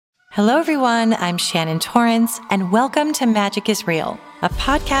Hello, everyone. I'm Shannon Torrance, and welcome to Magic is Real, a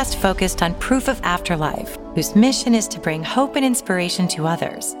podcast focused on proof of afterlife, whose mission is to bring hope and inspiration to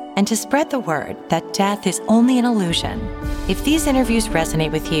others and to spread the word that death is only an illusion. If these interviews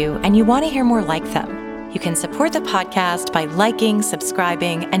resonate with you and you want to hear more like them, you can support the podcast by liking,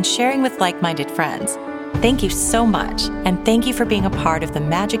 subscribing, and sharing with like-minded friends. Thank you so much, and thank you for being a part of the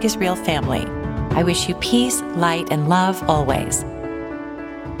Magic is Real family. I wish you peace, light, and love always.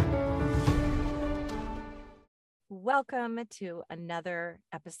 Welcome to another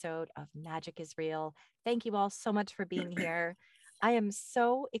episode of Magic is Real. Thank you all so much for being here. I am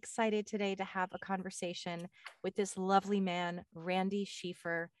so excited today to have a conversation with this lovely man, Randy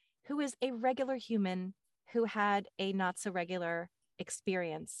Schieffer, who is a regular human who had a not so regular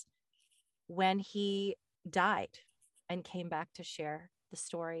experience when he died and came back to share the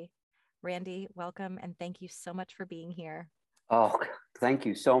story. Randy, welcome, and thank you so much for being here. Oh, thank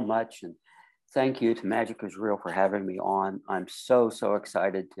you so much. And thank you to Magic is Real for having me on. I'm so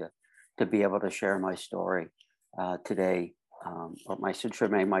excited to be able to share my story today, or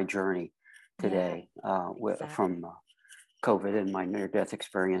my journey today from COVID and my near-death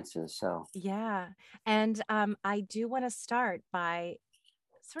experiences. So yeah, and I do want to start by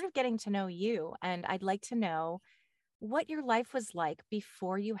sort of getting to know you, and I'd like to know what your life was like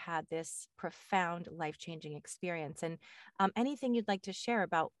before you had this profound life-changing experience, and anything you'd like to share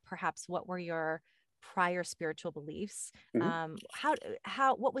about perhaps what were your prior spiritual beliefs,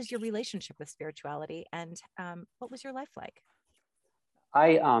 what was your relationship with spirituality, and what was your life like?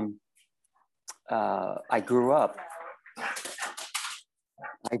 I grew up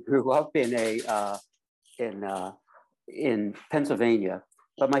in Pennsylvania,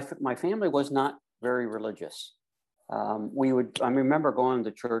 but my family was not very religious. I remember going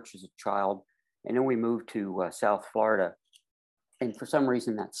to church as a child, and then we moved to South Florida, and for some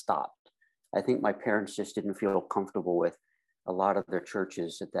reason that stopped. I think my parents just didn't feel comfortable with a lot of their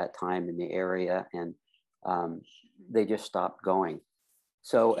churches at that time in the area, and they just stopped going.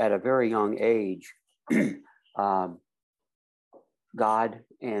 So at a very young age, God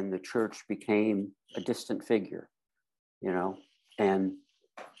and the church became a distant figure, and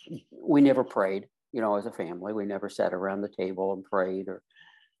we never prayed. As a family, we never sat around the table and prayed, or,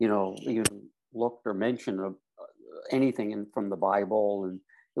 even looked or mentioned anything from the Bible. And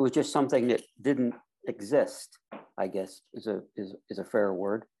it was just something that didn't exist, I guess is a fair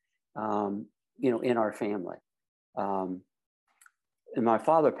word, in our family. And my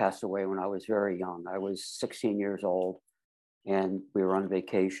father passed away when I was very young. I was 16 years old, and we were on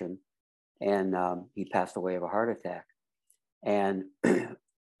vacation, and he passed away of a heart attack. And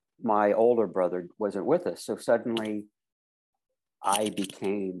my older brother wasn't with us. So suddenly I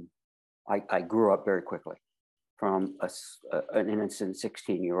grew up very quickly from an innocent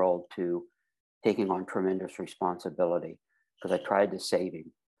 16-year-old to taking on tremendous responsibility, because I tried to save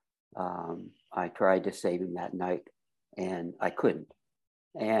him. I tried to save him that night, and I couldn't.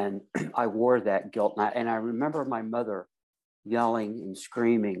 And I wore that guilt. And I remember my mother yelling and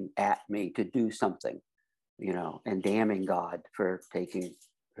screaming at me to do something, and damning God for taking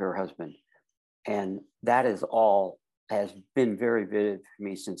her husband. And that has been very vivid for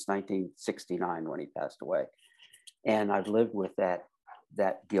me since 1969 when he passed away. And I've lived with that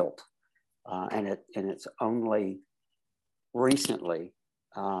guilt. And it's only recently,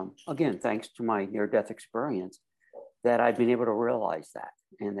 again, thanks to my near-death experience, that I've been able to realize that.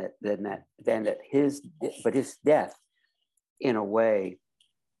 And that his death, in a way,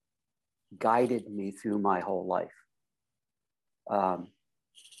 guided me through my whole life.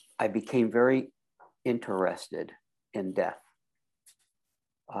 I became very interested in death.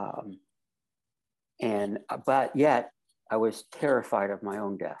 But yet I was terrified of my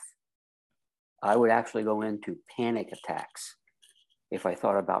own death. I would actually go into panic attacks if I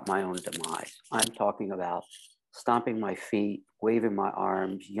thought about my own demise. I'm talking about stomping my feet, waving my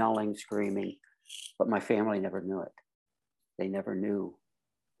arms, yelling, screaming, but my family never knew it. They never knew,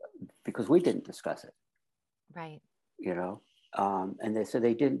 because we didn't discuss it. Right. And they said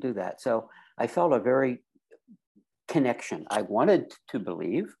they didn't do that. So I felt a very connection. I wanted to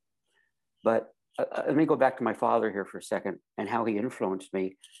believe, but let me go back to my father here for a second and how he influenced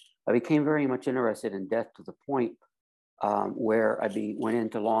me. I became very much interested in death to the point where I went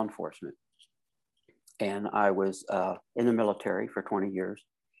into law enforcement. And I was in the military for 20 years.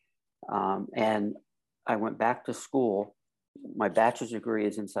 And I went back to school. My bachelor's degree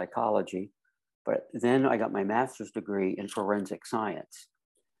is in psychology. But then I got my master's degree in forensic science,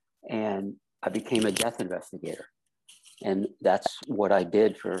 and I became a death investigator. And that's what I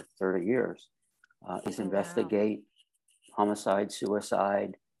did for 30 years, is investigate homicide,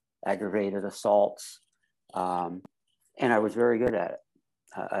 suicide, aggravated assaults. And I was very good at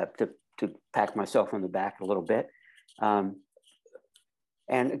it, to pat myself on the back a little bit. And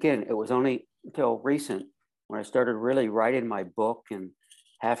again, it was only until recent when I started really writing my book and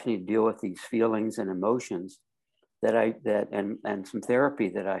having to deal with these feelings and emotions and some therapy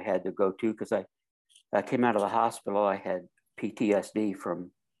that I had to go to, because I came out of the hospital. I had PTSD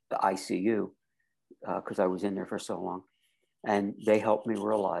from the ICU because I was in there for so long. And they helped me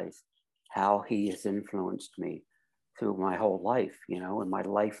realize how he has influenced me through my whole life, and my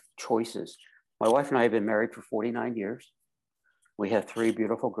life choices. My wife and I have been married for 49 years. We have 3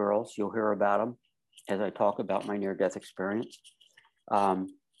 beautiful girls. You'll hear about them as I talk about my near-death experience. I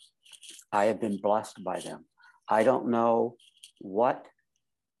have been blessed by them. I don't know what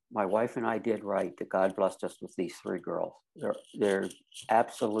my wife and I did right that God blessed us with these 3 girls. They're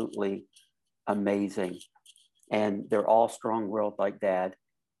absolutely amazing. And they're all strong-willed like Dad.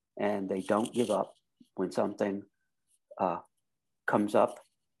 And they don't give up when something comes up.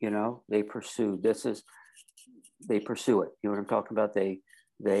 They pursue. They pursue it. You know what I'm talking about?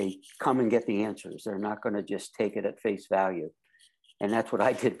 They come and get the answers. They're not going to just take it at face value. And that's what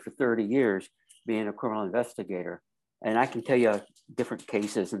I did for 30 years, being a criminal investigator. And I can tell you different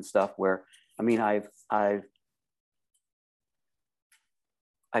cases and stuff where,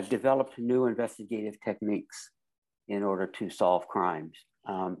 I've developed new investigative techniques in order to solve crimes.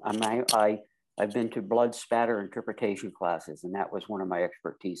 I've been to blood spatter interpretation classes, and that was one of my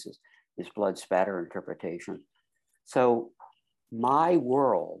expertises, is blood spatter interpretation. So my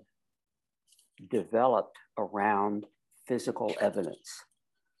world developed around physical evidence,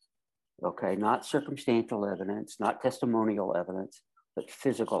 okay? Not circumstantial evidence, not testimonial evidence, but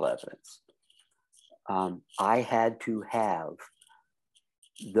physical evidence. I had to have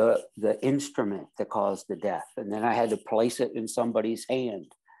the instrument that caused the death, and then I had to place it in somebody's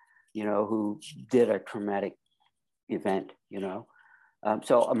hand, who did a traumatic event,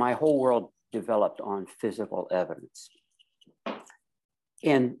 So my whole world developed on physical evidence.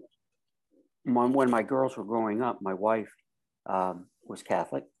 And when my girls were growing up, my wife was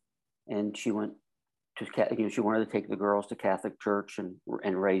Catholic, and she went to, she wanted to take the girls to Catholic church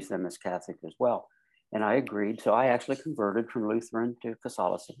and raise them as Catholic as well. And I agreed. So I actually converted from Lutheran to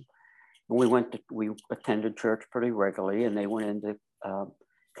Catholicism. And we attended church pretty regularly, and they went into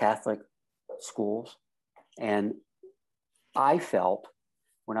Catholic schools. And I felt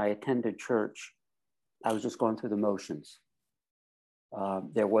when I attended church, I was just going through the motions.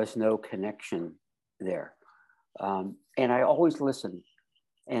 There was no connection there. And I always listened.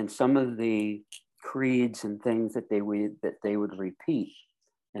 And some of the creeds and things that they would repeat.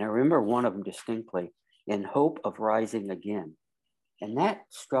 And I remember one of them distinctly, in hope of rising again. And that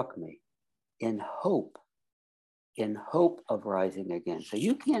struck me, in hope of rising again. So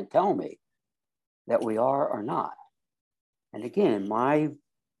you can't tell me that we are or not. And again, my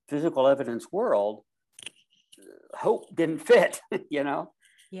physical evidence world, hope didn't fit, Yeah.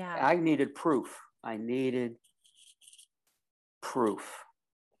 I needed proof.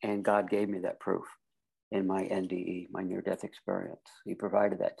 And God gave me that proof in my NDE, my near-death experience. He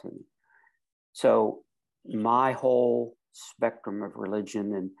provided that to me. So my whole spectrum of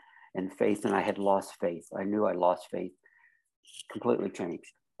religion and faith, and I had lost faith. I knew I lost faith, completely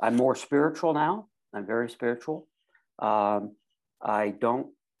changed. I'm more spiritual now. I'm very spiritual. I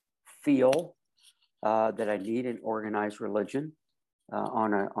don't feel that I need an organized religion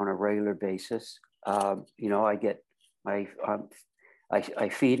on a regular basis. I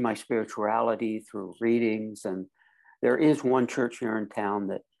feed my spirituality through readings, and there is one church here in town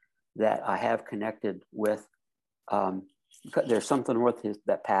that I have connected with. There's something with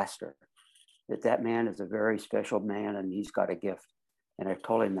that pastor, that man is a very special man, and he's got a gift. And I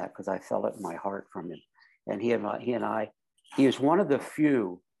told him that because I felt it in my heart from him. And he is one of the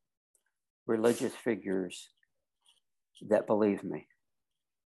few religious figures that believed me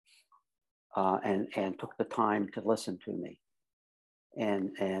and took the time to listen to me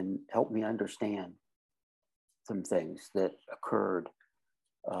and help me understand some things that occurred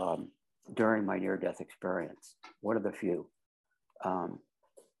during my near-death experience. One of the few.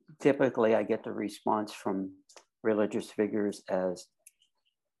 Typically, I get the response from religious figures as,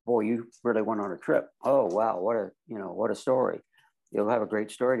 "Boy, you really went on a trip. Oh, wow, what a story. You'll have a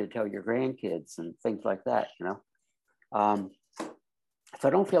great story to tell your grandkids," and things like that, So I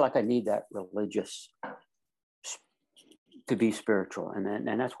don't feel like I need that religious to be spiritual, and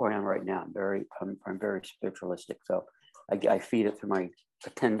that's where I am right now. I'm very spiritualistic. So I feed it through my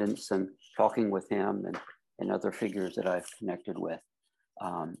attendance and talking with him and other figures that I've connected with,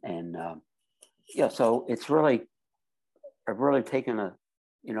 So it's really, I've really taken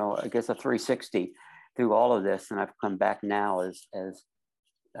I guess a 360 through all of this. And I've come back now as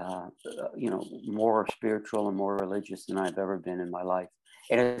more spiritual and more religious than I've ever been in my life.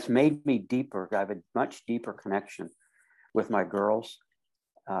 And it's made me deeper. I have a much deeper connection with my girls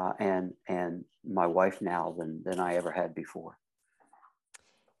and my wife now than I ever had before.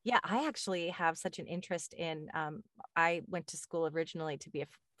 Yeah, I actually have such an interest in, I went to school originally to be a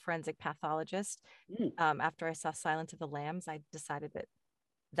forensic pathologist. After I saw Silence of the Lambs, I decided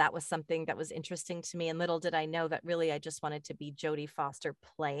that was something that was interesting to me. And little did I know that really I just wanted to be Jodie Foster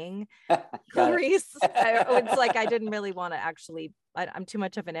playing Clarice. It's like I didn't really want to actually, I'm too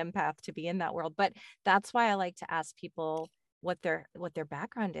much of an empath to be in that world. But that's why I like to ask people what their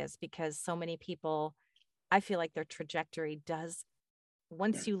background is, because so many people, I feel like their trajectory does,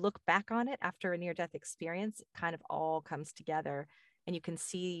 once you look back on it after a near-death experience, it kind of all comes together, and you can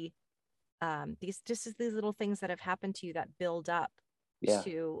see these little things that have happened to you that build up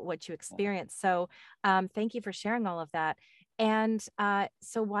to what you experience. So thank you for sharing all of that. And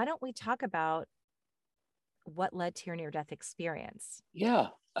so why don't we talk about what led to your near-death experience? Yeah.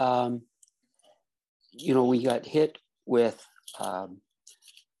 We got hit with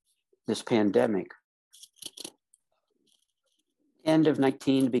this pandemic. End of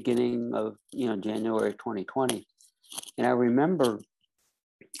 19, beginning of January 2020. And I remember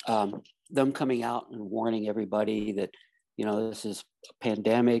them coming out and warning everybody that, this is a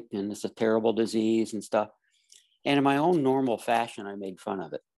pandemic and it's a terrible disease and stuff. And in my own normal fashion, I made fun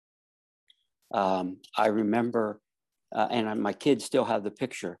of it. I remember, and my kids still have the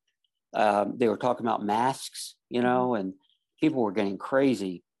picture. They were talking about masks, and people were getting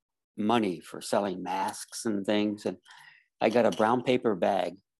crazy money for selling masks and things. And I got a brown paper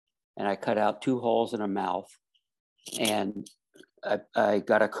bag and I cut out 2 holes in a mouth, and I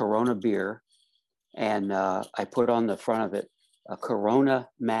got a Corona beer, and I put on the front of it a Corona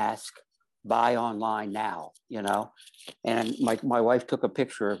mask, buy online now, and my wife took a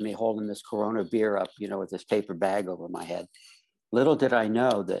picture of me holding this Corona beer up, with this paper bag over my head. Little did I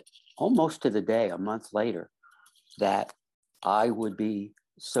know that almost to the day, a month later, that I would be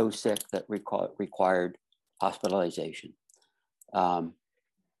so sick that required hospitalization. On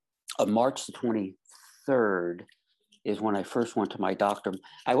March the 23rd is when I first went to my doctor.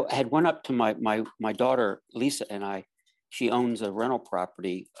 I had went up to my daughter, Lisa, and she owns a rental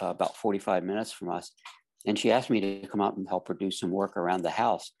property about 45 minutes from us. And she asked me to come up and help her do some work around the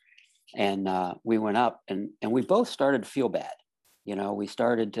house. And we went up and we both started to feel bad. We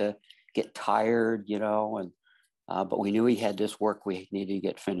started to get tired, but we knew we had this work we needed to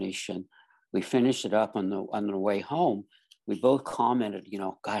get finished. And we finished it up on the way home. We both commented,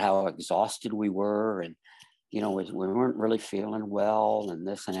 God, how exhausted we were. And, we weren't really feeling well and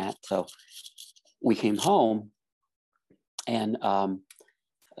this and that. So we came home, and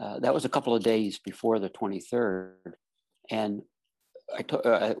that was a couple of days before the 23rd. And I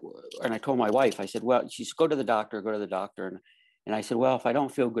told my wife, I said, well, she said, go to the doctor. And I said, well, if I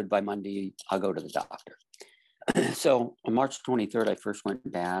don't feel good by Monday, I'll go to the doctor. So on March 23rd, I first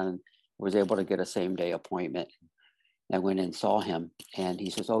went down and was able to get a same day appointment. I went in and saw him, and he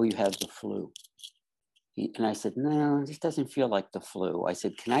says, oh, you have the flu. And I said, no, this doesn't feel like the flu. I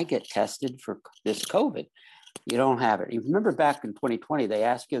said, can I get tested for this COVID? You don't have it. You remember back in 2020, they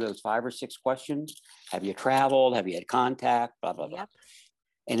asked you those 5 or 6 questions. Have you traveled? Have you had contact? Blah, blah, blah. Yep.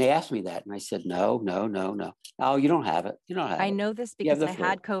 And they asked me that. And I said, no. Oh, you don't have it. You don't have it. I know this because I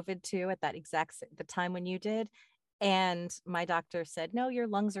had COVID too at that the time when you did. And my doctor said, no, your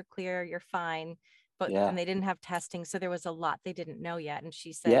lungs are clear. You're fine. And they didn't have testing. So there was a lot they didn't know yet. And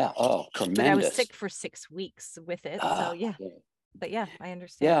she said, tremendous. But I was sick for 6 weeks with it. So but I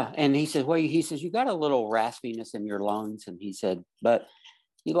understand. Yeah. And he said, you got a little raspiness in your lungs. And he said, but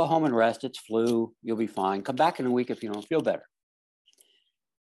you go home and rest. It's flu. You'll be fine. Come back in a week if you don't feel better.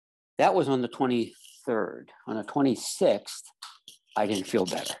 That was on the 23rd. On the 26th, I didn't feel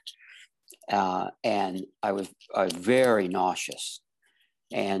better. And I was very nauseous.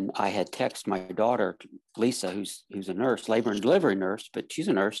 And I had texted my daughter, Lisa, who's a nurse, labor and delivery nurse, but she's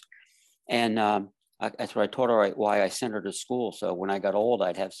a nurse. And that's what I told her why I sent her to school. So when I got old,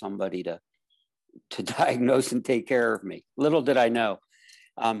 I'd have somebody to diagnose and take care of me. Little did I know.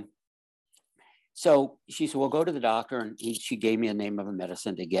 So she said, well, go to the doctor. And she gave me a name of a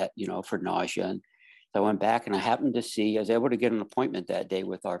medicine to get, for nausea. And so I went back, and I was able to get an appointment that day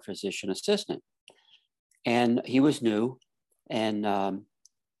with our physician assistant. And he was new. And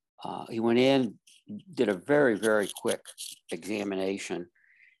he went in, did a very, very quick examination.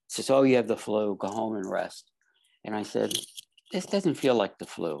 Says, oh, you have the flu, go home and rest. And I said, this doesn't feel like the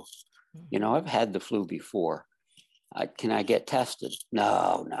flu. I've had the flu before. Can I get tested?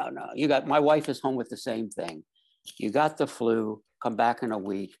 No, no, no. My wife is home with the same thing. You got the flu, come back in a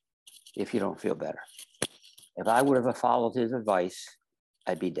week if you don't feel better. If I would have followed his advice,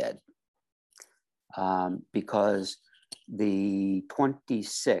 I'd be dead. Because the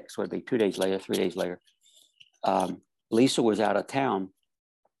 26th, would be 2 days later, 3 days later, Lisa was out of town,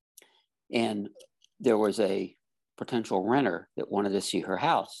 and there was a potential renter that wanted to see her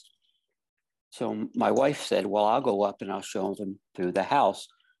house. So my wife said, well, I'll go up and I'll show them through the house.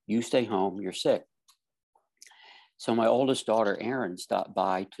 You stay home, you're sick. So my oldest daughter, Erin, stopped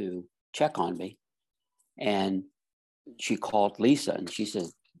by to check on me. And she called Lisa and she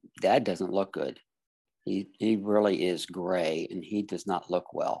says, Dad doesn't look good. He really is gray and he does not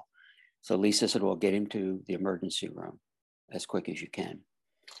look well. So Lisa said, well, get him to the emergency room as quick as you can.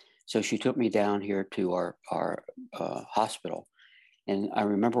 So she took me down here to our hospital. And I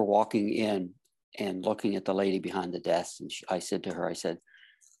remember walking in and looking at the lady behind the desk. And I said to her,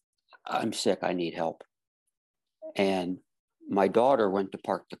 I'm sick, I need help. And my daughter went to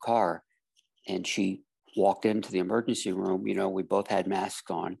park the car and she walked into the emergency room. You know, we both had masks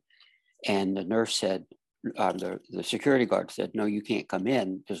on. And the nurse said, the security guard said, no, you can't come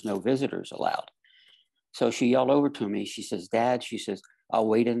in. There's no visitors allowed. So she yelled over to me. She says, Dad, she says, I'll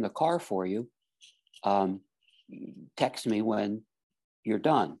wait in the car for you. Text me when you're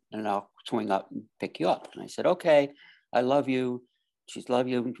done and I'll swing up and pick you up. And I said, okay, I love you. She's love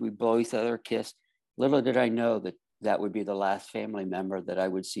you. We blow each other a kiss. Little did I know that that would be the last family member that I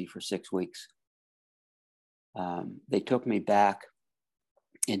would see for 6 weeks. They took me back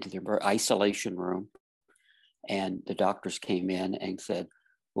into the isolation room and the doctors came in and said,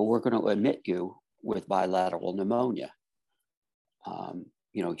 well, we're going to admit you with bilateral pneumonia.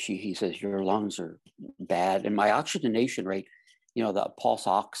 You know, he says, your lungs are bad. And my oxygenation rate, you know, the pulse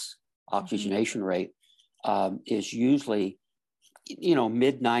oxygenation rate is usually, you know,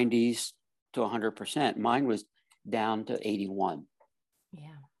 mid 90s to 100%. Mine was down to 81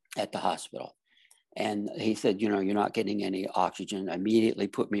 at the hospital. And he said, you know, you're not getting any oxygen. Immediately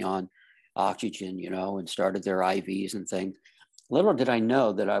put me on oxygen, you know, and started their IVs and things. Little did I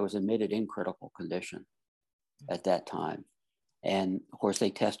know that I was admitted in critical condition at that time. And of course, they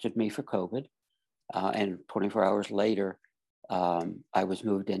tested me for COVID. And 24 hours later, I was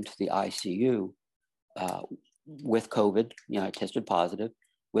moved into the ICU with COVID. You know, I tested positive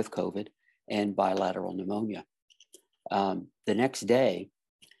with COVID and bilateral pneumonia. The next day,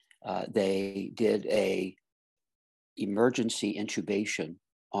 they did a emergency intubation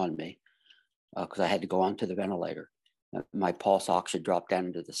on me because I had to go onto the ventilator. My pulse oxygen dropped down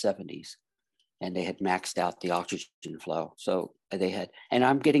into the 70s and they had maxed out the oxygen flow. So they had, and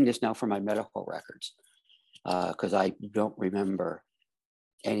I'm getting this now from my medical records because I don't remember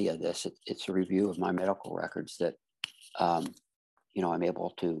any of this. It's a review of my medical records that, you know, I'm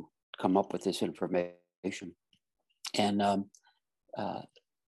able to come up with this information. And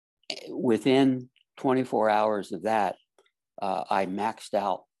within 24 hours of that, I maxed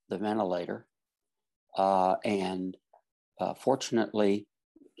out the ventilator. And fortunately,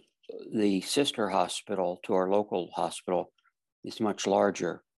 the sister hospital to our local hospital is much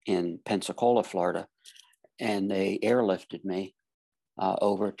larger in Pensacola, Florida. And they airlifted me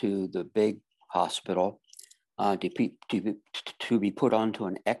over to the big hospital to be put onto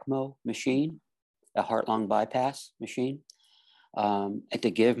an ECMO machine, a heart-lung bypass machine. And to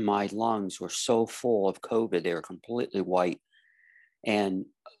give my lungs were so full of COVID, they were completely white. And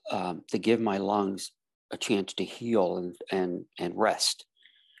to give my lungs a chance to heal and rest.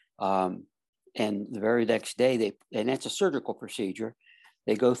 And the very next day, and that's a surgical procedure,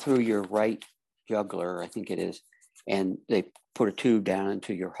 they go through your right jugular, I think it is, and they put a tube down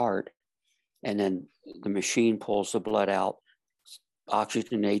into your heart. And then the machine pulls the blood out,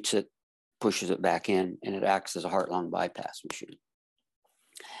 oxygenates it, pushes it back in, and it acts as a heart-lung bypass machine.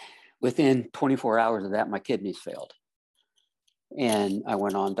 Within 24 hours of that, my kidneys failed. And I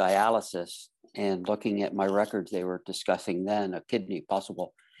went on dialysis, and looking at my records, they were discussing then a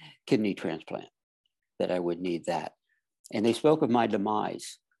possible kidney transplant, that I would need that. And they spoke of my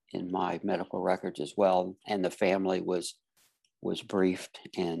demise in my medical records as well. And the family was briefed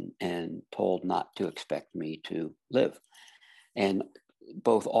and told not to expect me to live. And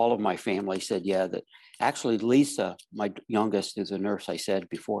all of my family said, yeah, that actually Lisa, my youngest, is a nurse, I said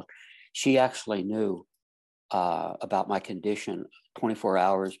before, she actually knew about my condition 24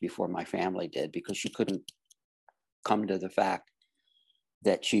 hours before my family did, because she couldn't come to the fact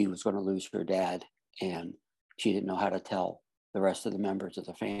that she was going to lose her dad, and she didn't know how to tell the rest of the members of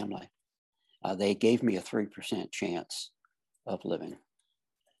the family. They gave me a 3% chance of living,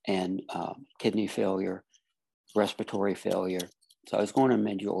 and kidney failure respiratory failure. So I was going to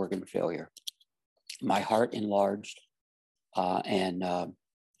major organ failure. My heart enlarged, and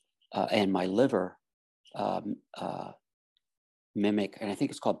my liver mimic, and I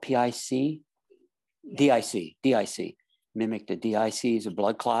think it's called DIC, mimicked the DICs of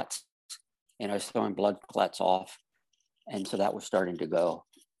blood clots, and I was throwing blood clots off, and so that was starting to go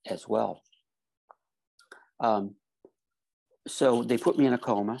as well. So they put me in a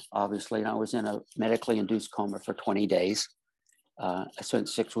coma, obviously, and I was in a medically induced coma for 20 days. I spent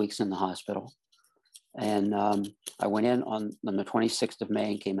 6 weeks in the hospital, and I went in on the 26th of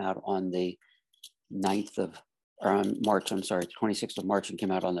May and came out on the 9th of March. I'm sorry, 26th of March, and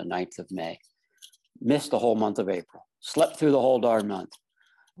came out on the 9th of May. Missed the whole month of April. Slept through the whole darn month.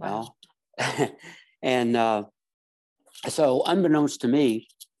 Wow. Well, and so unbeknownst to me,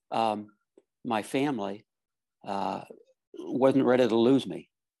 my family wasn't ready to lose me.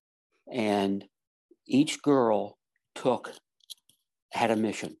 And each girl had a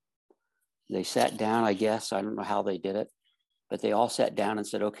mission. They sat down, I guess, I don't know how they did it, but they all sat down and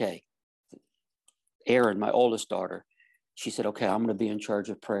said, okay, Erin, my oldest daughter, she said, okay, I'm going to be in charge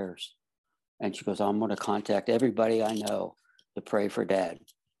of prayers. And she goes, I'm going to contact everybody I know to pray for Dad.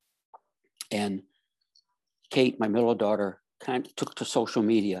 And Kate, my middle daughter, kind of took to social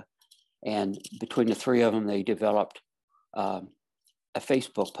media. And between the three of them, they developed a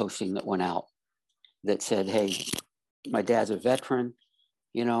Facebook posting that went out that said, hey, my dad's a veteran,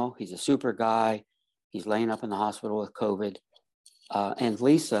 you know, he's a super guy. He's laying up in the hospital with COVID. And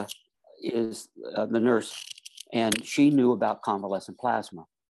Lisa is the nurse, and she knew about convalescent plasma.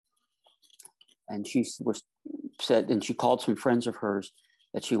 And she and she called some friends of hers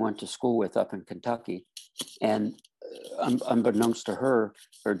that she went to school with up in Kentucky. And unbeknownst to her,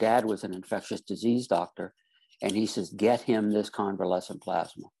 her dad was an infectious disease doctor. And he says, get him this convalescent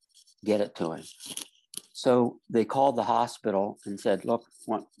plasma, get it to him. So they called the hospital and said, look, I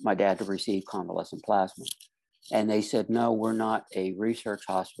want my dad to receive convalescent plasma. And they said, no, we're not a research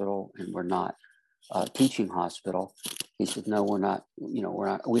hospital, and we're not a teaching hospital. He said, no, we're not, you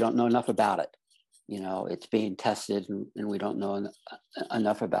know, we don't know enough about it. You know, it's being tested, and we don't know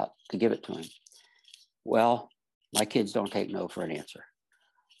enough about to give it to him. Well, my kids don't take no for an answer.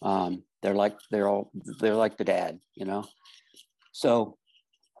 They're like the dad, you know. So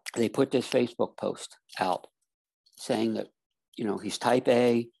they put this Facebook post out saying that, you know, he's type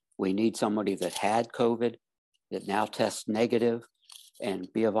A. We need somebody that had COVID, that now tests negative,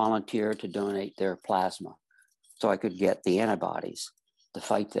 and be a volunteer to donate their plasma so I could get the antibodies to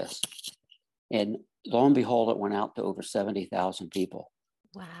fight this. And lo and behold, it went out to over 70,000 people.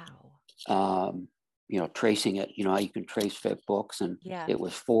 Wow. You know, tracing it, you know, you can trace books, and Yeah. it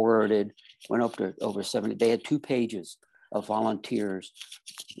was forwarded, went up to over 70. They had 2 pages of volunteers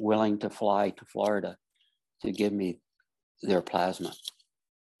willing to fly to Florida to give me their plasma.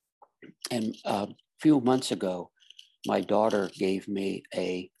 And a few months ago, my daughter gave me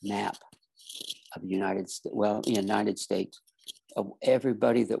a map of the United States of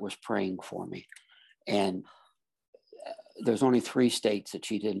everybody that was praying for me. And there's only 3 states that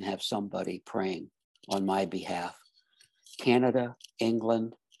she didn't have somebody praying on my behalf: Canada,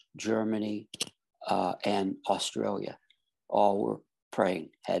 England, Germany, and Australia. All were praying,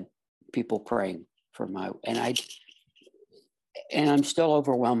 had people praying for my, and I'm still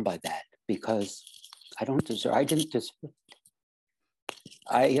overwhelmed by that, because I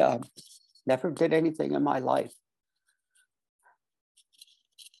never did anything in my life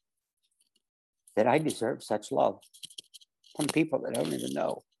that I deserve such love from people that I don't even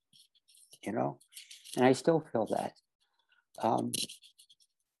know, you know? And I still feel that.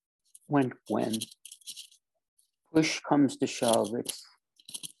 When push comes to shove,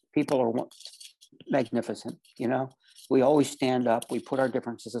 people are magnificent, you know? We always stand up, we put our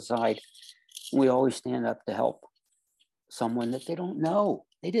differences aside, and we always stand up to help someone that they don't know.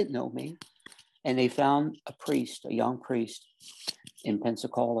 They didn't know me. And they found a young priest in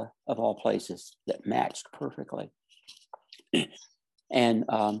Pensacola, of all places, that matched perfectly. And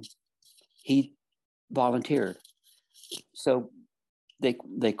he volunteered. So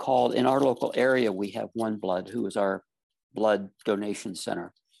they called, in our local area, we have One Blood, who is our blood donation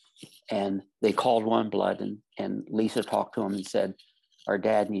center. And they called One Blood, and Lisa talked to him and said, our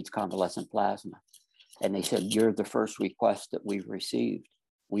dad needs convalescent plasma. And they said, you're the first request that we've received.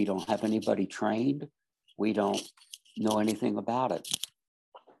 We don't have anybody trained. We don't know anything about it.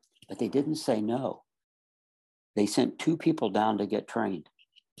 But they didn't say no. They sent 2 people down to get trained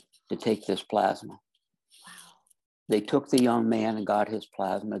to take this plasma. Wow. They took the young man and got his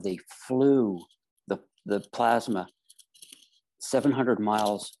plasma. They flew the plasma 700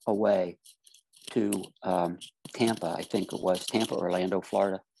 miles away to Tampa, I think it was Tampa, Orlando,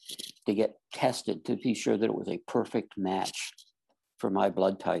 Florida, to get tested to be sure that it was a perfect match for my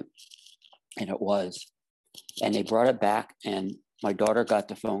blood type. And it was. And they brought it back, and my daughter got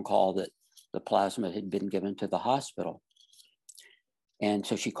the phone call that the plasma had been given to the hospital. And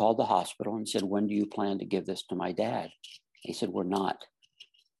so she called the hospital and said, when do you plan to give this to my dad? They said, we're not.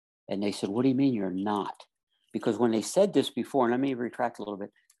 And they said, what do you mean you're not? Because when they said this before, and let me retract a little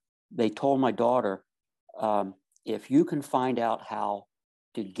bit, they told my daughter, if you can find out how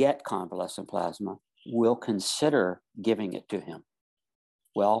to get convalescent plasma, we'll consider giving it to him.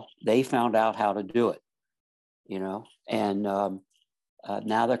 Well, they found out how to do it, you know, and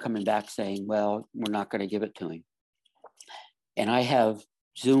now they're coming back saying, well, we're not going to give it to him. And I have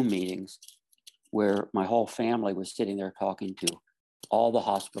Zoom meetings where my whole family was sitting there talking to all the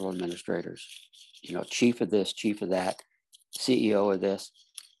hospital administrators, you know, chief of this, chief of that, CEO of this.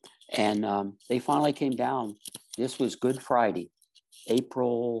 And they finally came down. This was Good Friday,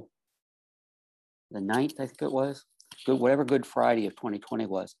 April the 9th, I think it was. Whatever Good Friday of 2020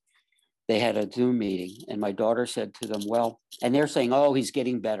 was. They had a Zoom meeting, and my daughter said to them, well, and they're saying, oh, he's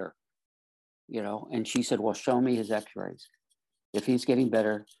getting better, you know, and she said, well, show me his x-rays. If he's getting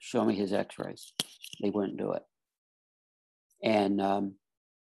better, show me his x-rays. They wouldn't do it. And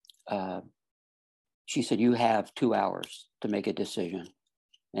she said, you have 2 hours to make a decision.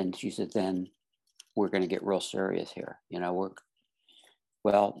 And she said, then we're going to get real serious here. You know,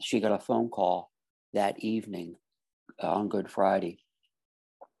 well, she got a phone call that evening on Good Friday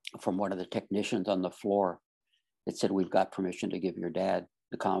from one of the technicians on the floor that said, we've got permission to give your dad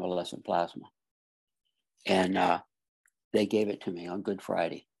the convalescent plasma. And they gave it to me on Good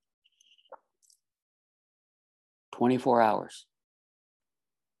Friday. 24 hours,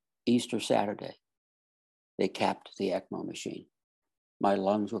 Easter Saturday, they capped the ECMO machine. My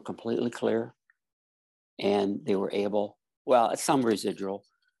lungs were completely clear, and they were able, well, some residual,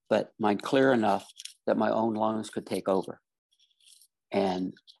 but mine clear enough that my own lungs could take over.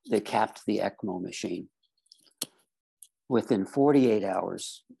 And they capped the ECMO machine. Within 48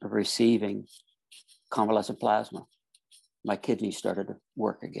 hours of receiving convalescent plasma, my kidneys started to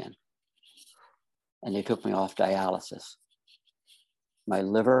work again. And they took me off dialysis. My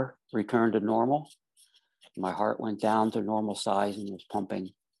liver returned to normal. My heart went down to normal size and was pumping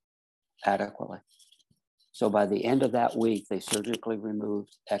adequately. So by the end of that week, they surgically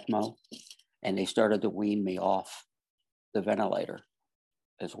removed ECMO, and they started to wean me off the ventilator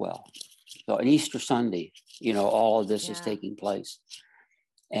as well. So on Easter Sunday, you know, all of this is taking place.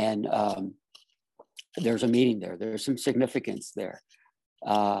 And there's a meeting there. There's some significance there.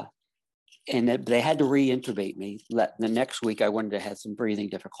 And they had to reintubate me. The next week, I wanted to have some breathing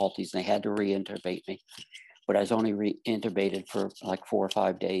difficulties, and they had to reintubate me. But I was only reintubated for like 4 or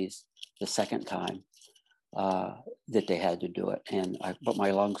 5 days the second time that they had to do it. But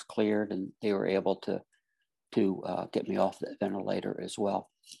my lungs cleared, and they were able to get me off the ventilator as well.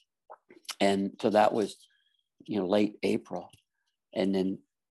 And so that was, you know, late April. And then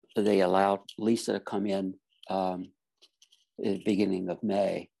they allowed Lisa to come in at the beginning of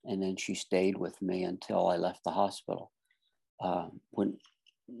May. And then she stayed with me until I left the hospital.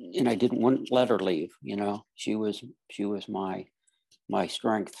 And I wouldn't let her leave, you know. She was my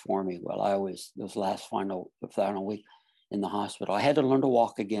strength for me while I was those last final week in the hospital. I had to learn to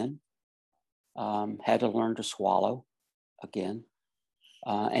walk again, had to learn to swallow again,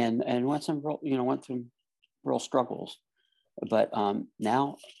 and went through real struggles. But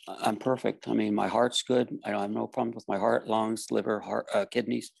now I'm perfect. I mean, my heart's good. I have no problem with my heart, lungs, liver,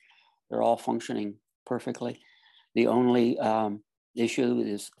 kidneys. They're all functioning perfectly. The only issue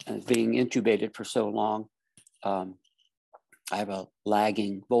is being intubated for so long. I have a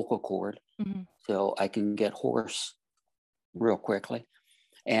lagging vocal cord, so I can get hoarse real quickly.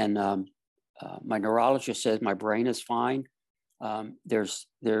 And my neurologist says my brain is fine. There's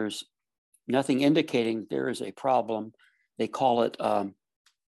nothing indicating there is a problem. They call it a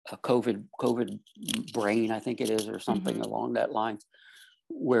COVID brain, I think it is, or something along that line,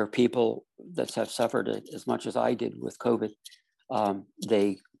 where people that have suffered it as much as I did with COVID,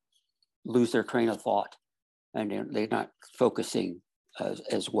 they lose their train of thought, and they're not focusing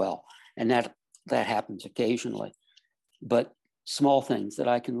as well. And that happens occasionally, but small things that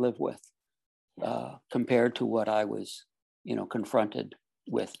I can live with compared to what I was, confronted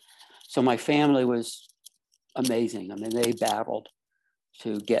with. So my family was amazing. I mean, they battled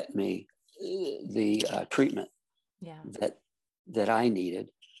to get me the treatment that I needed,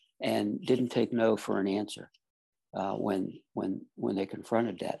 and didn't take no for an answer when they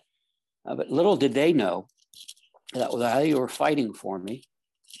confronted that. But little did they know that while they were fighting for me,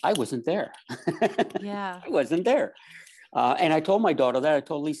 I wasn't there. Yeah. I wasn't there. And I told my daughter that. I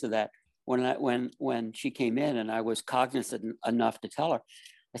told Lisa that when she came in, and I was cognizant enough to tell her.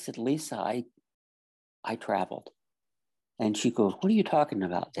 I said, Lisa, I traveled. And she goes, what are you talking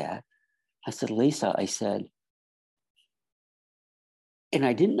about, Dad? I said, Lisa, I said, and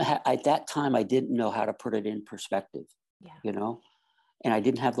I didn't at that time, I didn't know how to put it in perspective, you know, and I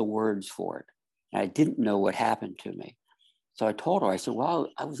didn't have the words for it. And I didn't know what happened to me. So I told her, I said, well,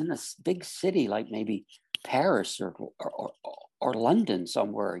 I was in a big city, like maybe Paris or London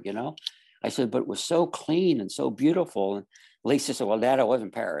somewhere, you know. I said, but it was so clean and so beautiful. And Lisa said, well, Dad, I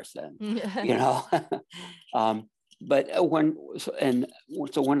wasn't Paris then, you know. But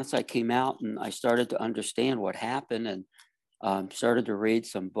so once I came out and I started to understand what happened, and started to read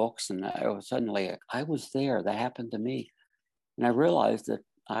some books, and I was suddenly, I was there. That happened to me. And I realized that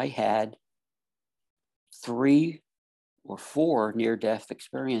I had 3 or 4 near-death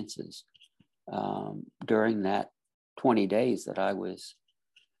experiences during that 20 days that I was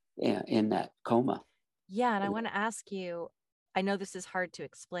in that coma. Yeah. And I want to ask you, I know this is hard to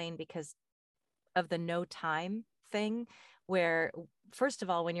explain because of the no time thing, where first of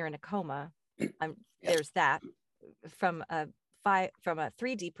all, when you're in a coma, there's that from a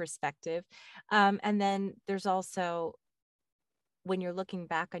 3D perspective. And then there's also when you're looking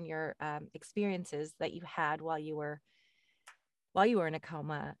back on your experiences that you had while you were in a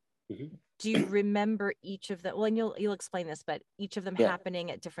coma. Mm-hmm. Do you remember each of them? Well, and you'll explain this, but each of them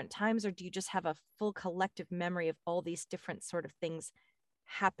happening at different times, or do you just have a full collective memory of all these different sort of things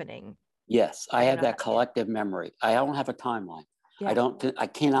happening? Yes, I have that collective memory. I don't have a timeline. Yeah. I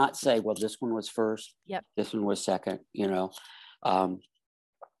cannot say, well, this one was first. Yep. This one was second, you know.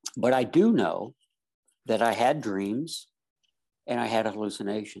 But I do know that I had dreams and I had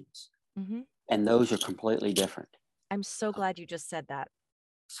hallucinations. Mm-hmm. And those are completely different. I'm so glad you just said that.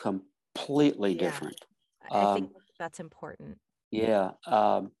 It's completely different. I think that's important. Yeah.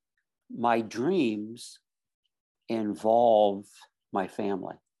 My dreams involve my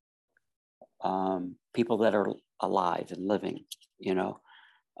family. People that are alive and living, you know,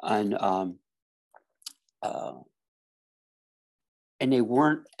 and they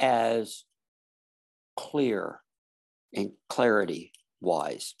weren't as clear and clarity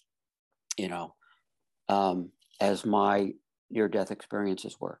wise, you know, as my near-death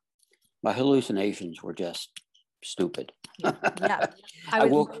experiences were. My hallucinations were just stupid. Yeah. I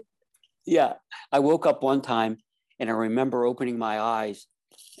woke up one time and I remember opening my eyes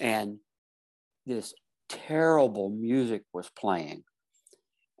and this terrible music was playing,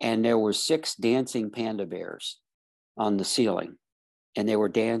 and there were 6 dancing panda bears on the ceiling, and they were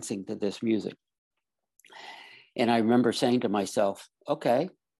dancing to this music. And I remember saying to myself, okay,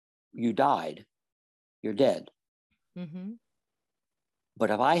 you died, you're dead. Mm-hmm. But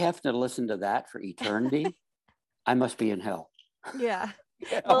if I have to listen to that for eternity, I must be in hell. Yeah.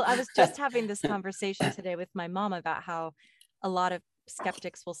 Well, I was just having this conversation today with my mom about how a lot of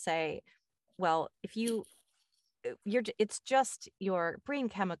skeptics will say, well, if it's just your brain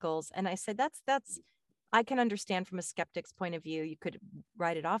chemicals. And I said, that's, I can understand from a skeptic's point of view, you could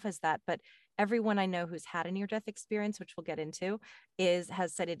write it off as that, but everyone I know who's had a near-death experience, which we'll get into,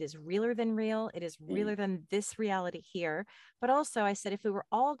 has said it is realer than real. It is realer than this reality here. But also I said, if we were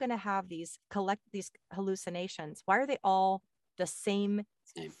all going to have these hallucinations, why are they all the same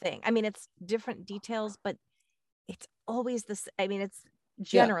thing? I mean, it's different details, but it's always this. I mean, it's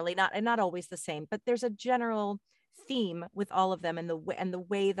generally not always the same, but there's a general theme with all of them, and the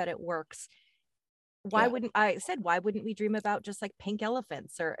way that it works. Why wouldn't we dream about just like pink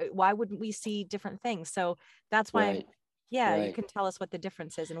elephants, or why wouldn't we see different things? So that's why you can tell us what the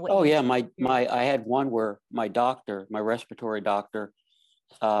difference is and what. I had one where my respiratory doctor,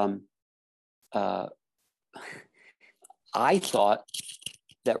 I thought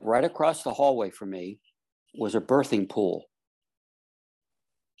that right across the hallway from me was a birthing pool.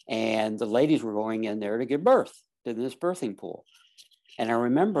 And the ladies were going in there to give birth to this birthing pool. And I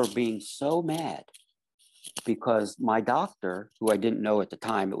remember being so mad because my doctor, who I didn't know at the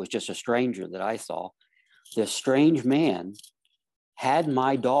time, it was just a stranger that I saw, this strange man had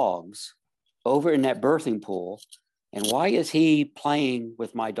my dogs over in that birthing pool. And why is he playing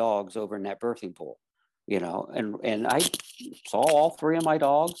with my dogs over in that birthing pool? You know, and I saw all 3 of my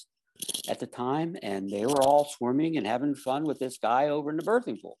dogs at the time, and they were all swimming and having fun with this guy over in the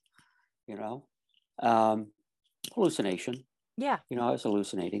birthing pool, you know. Hallucination. Yeah. You know, I was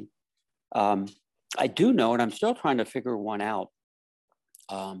hallucinating. I do know, and I'm still trying to figure one out,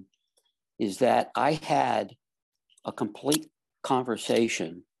 is that I had a complete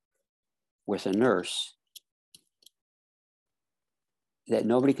conversation with a nurse that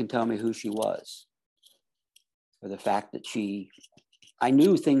nobody can tell me who she was, or the fact that I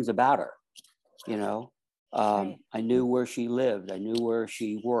knew things about her, you know. Right. I knew where she lived. I knew where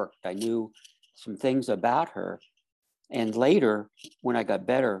she worked. I knew some things about her. And later, when I got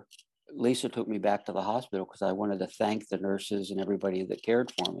better, Lisa took me back to the hospital because I wanted to thank the nurses and everybody that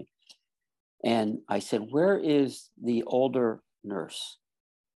cared for me. And I said, where is the older nurse?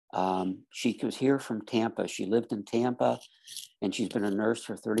 She was here from Tampa. She lived in Tampa, and she's been a nurse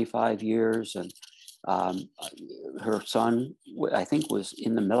for 35 years. And her son, I think, was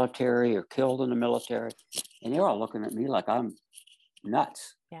in the military or killed in the military. And they're all looking at me like I'm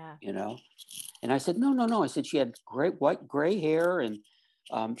nuts, you know? And I said, no. I said, she had great white gray hair, and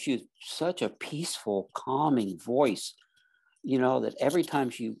she was such a peaceful, calming voice, you know, that every time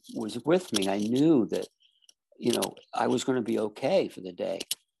she was with me, I knew that, you know, I was going to be okay for the day.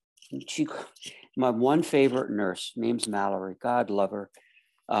 And my one favorite nurse, name's Mallory, God love her.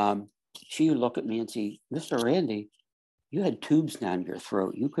 She would look at me and say, Mr. Randy, you had tubes down your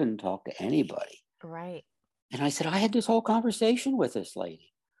throat. You couldn't talk to anybody. Right. And I said, I had this whole conversation with this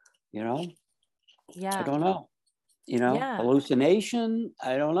lady, you know? Yeah. I don't know, you know, hallucination.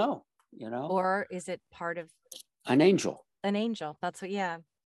 I don't know, you know, or is it part of an angel? That's what, yeah.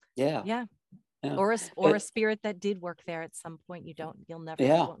 Or a spirit that did work there at some point. You'll never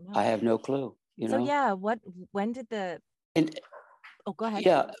know. I have no clue, you know. So when did go ahead.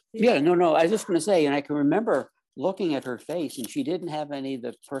 No, I was just going to say, and I can remember looking at her face, and she didn't have any of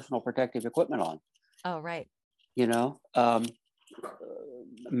the personal protective equipment on. Oh, right. You know,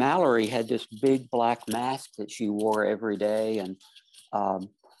 Mallory had this big black mask that she wore every day. And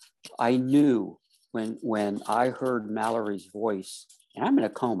I knew when I heard Mallory's voice, and I'm in a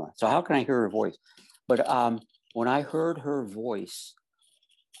coma, so how can I hear her voice? But when I heard her voice,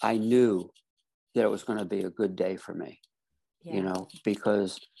 I knew that it was going to be a good day for me, you know,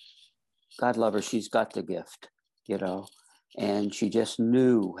 because God love her, she's got the gift, you know, and she just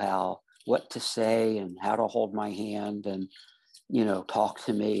knew what to say and how to hold my hand and, you know, talk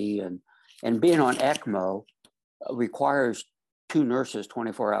to me. And being on ECMO requires 2 nurses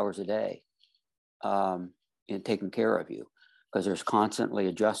 24 hours a day in taking care of you, because there's constantly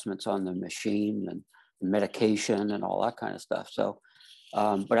adjustments on the machine and medication and all that kind of stuff. So,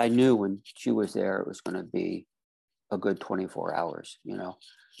 but I knew when she was there, it was going to be a good 24 hours, you know,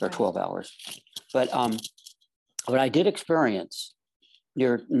 or 12 hours. But I did experience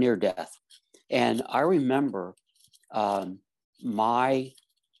near death. And I remember my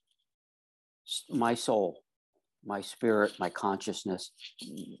soul, my spirit, my consciousness,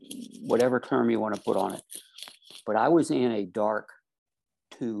 whatever term you want to put on it. But I was in a dark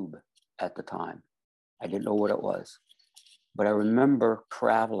tube at the time. I didn't know what it was. But I remember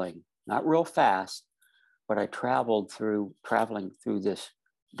traveling, not real fast, but I traveling through this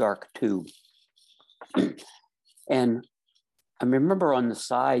dark tube. And I remember on the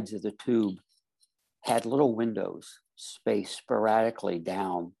sides of the tube had little windows spaced sporadically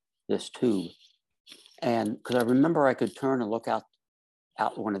down this tube. And because I remember I could turn and look out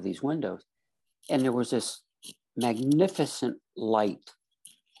one of these windows, and there was this magnificent light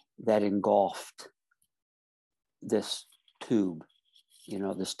that engulfed this tube, you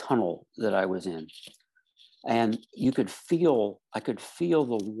know, this tunnel that I was in. And I could feel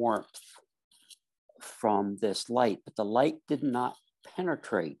the warmth from this light, but the light did not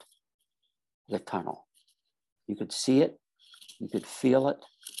penetrate the tunnel. You could see it, you could feel it,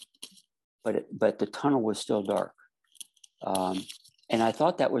 but the tunnel was still dark. And I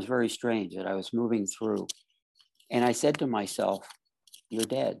thought that was very strange that I was moving through. And I said to myself, you're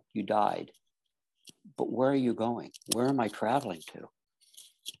dead, you died. But where are you going? Where am I traveling to?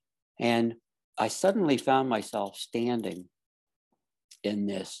 And I suddenly found myself standing in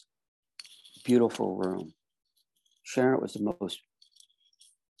this beautiful room. Sharon, it was the most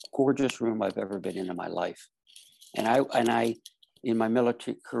gorgeous room I've ever been in my life. And I, in my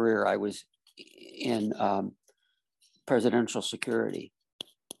military career, I was in presidential security.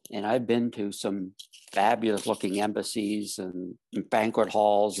 And I've been to some fabulous looking embassies and banquet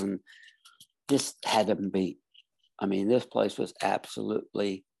halls, and this had to be, I mean, this place was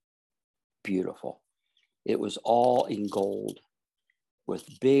absolutely beautiful. It was all in gold with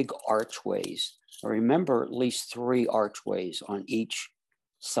big archways. I remember at least 3 archways on each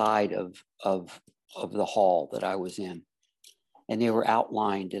side of the hall that I was in. And they were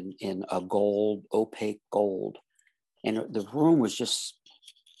outlined in a gold, opaque gold. And the room was just,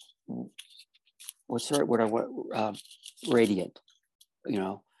 radiant, you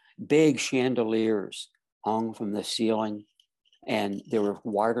know, big chandeliers hung from the ceiling, and there were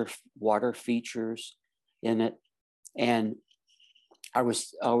water features in it. And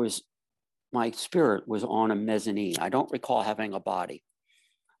my spirit was on a mezzanine. I don't recall having a body,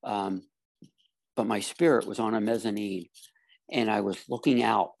 but my spirit was on a mezzanine, and I was looking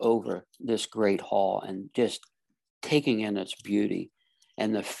out over this great hall and just taking in its beauty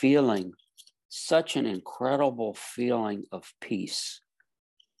and the feeling, such an incredible feeling of peace.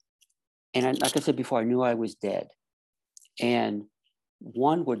 And like I said before, I knew I was dead. And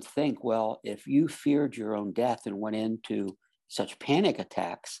one would think, well, if you feared your own death and went into such panic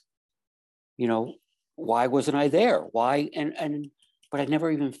attacks, you know, why wasn't I there? Why? But I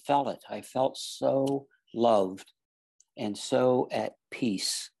never even felt it. I felt so loved and so at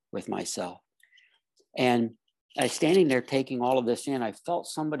peace with myself. And I was standing there taking all of this in. I felt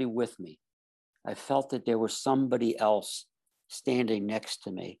somebody with me. I felt that there was somebody else standing next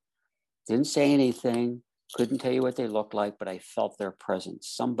to me. Didn't say anything, couldn't tell you what they looked like, but I felt their presence.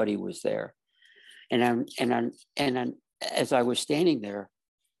 Somebody was there. And as I was standing there,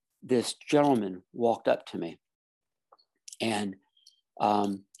 this gentleman walked up to me, and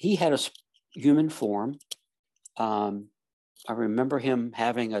he had a human form. I remember him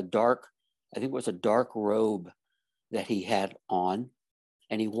having I think it was a dark robe that he had on,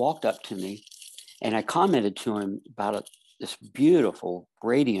 and he walked up to me, and I commented to him about this beautiful,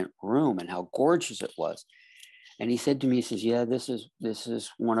 radiant room and how gorgeous it was. And he said to me, he says, yeah, this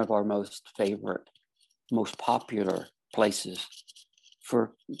is one of our most favorite, most popular places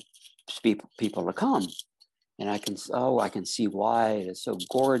for people to come. And I can see why. It's so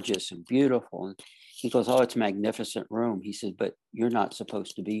gorgeous and beautiful. And he goes, oh, it's a magnificent room. He said, but you're not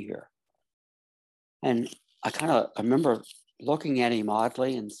supposed to be here. And I remember looking at him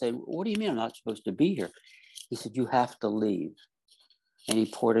oddly and saying, what do you mean I'm not supposed to be here? He said, you have to leave. And he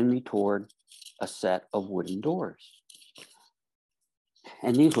pointed me toward a set of wooden doors.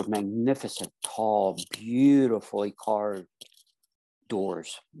 And these were magnificent, tall, beautifully carved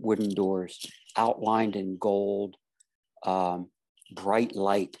doors, wooden doors, outlined in gold, bright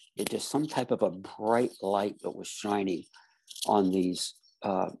light. It just some type of a bright light that was shining on these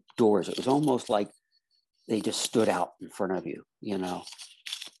doors. It was almost like they just stood out in front of you, you know.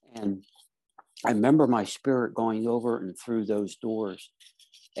 And I remember my spirit going over and through those doors.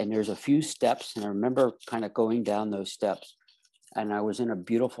 And there's a few steps, and I remember kind of going down those steps, and I was in a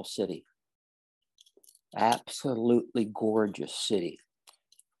beautiful city. Absolutely gorgeous city.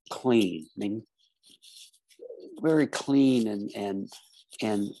 Clean, I mean, very clean and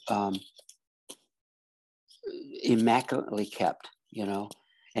immaculately kept, you know,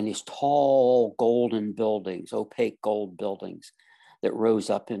 and these tall golden buildings, opaque gold buildings that rose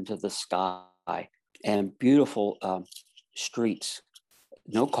up into the sky, and beautiful streets,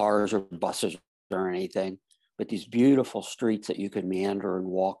 no cars or buses or anything, but these beautiful streets that you could meander and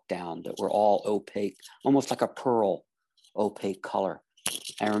walk down that were all opaque, almost like a pearl opaque color.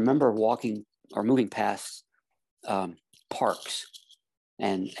 I remember moving past parks,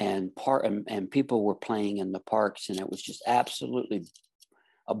 and people were playing in the parks, and it was just absolutely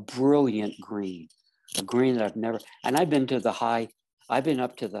a brilliant green, a green that I've been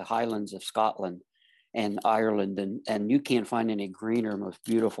up to the Highlands of Scotland and Ireland, and you can't find any greener, most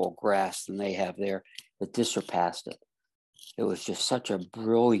beautiful grass than they have there, but this surpassed it. It was just such a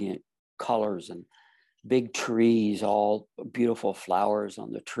brilliant colors and big trees, all beautiful flowers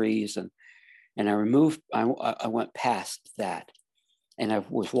on the trees. And I went past that, and I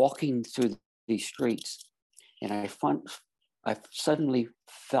was walking through these streets, and I suddenly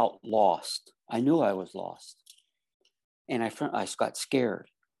felt lost. I knew I was lost, and I got scared,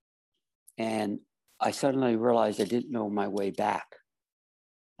 and I suddenly realized I didn't know my way back.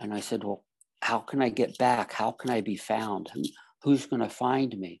 And I said, well, how can I get back? How can I be found? Who's going to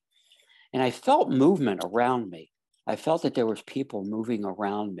find me? And I felt movement around me. I felt that there was people moving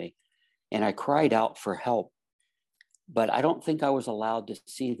around me, and I cried out for help, but I don't think I was allowed to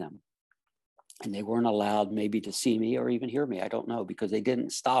see them. And they weren't allowed maybe to see me or even hear me. I don't know, because they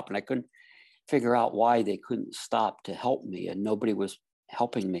didn't stop, and I couldn't figure out why they couldn't stop to help me, and nobody was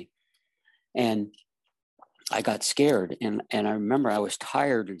helping me. And I got scared, and I remember I was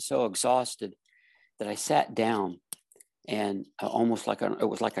tired and so exhausted that I sat down, and almost like it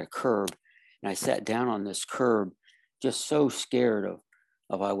was like a curb, and I sat down on this curb, just so scared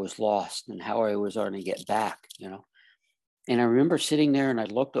of I was lost and how I was going to get back, you know. And I remember sitting there, and I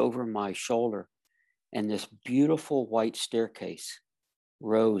looked over my shoulder, and this beautiful white staircase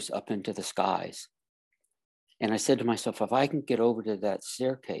rose up into the skies. And I said to myself, if I can get over to that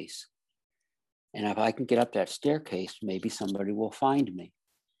staircase, and if I can get up that staircase, maybe somebody will find me.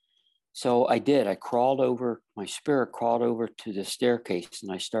 So I did. My spirit crawled over to the staircase,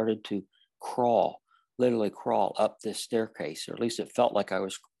 and I started to crawl literally crawl up this staircase, or at least it felt like I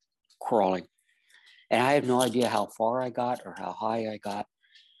was crawling. And I have no idea how far I got or how high I got,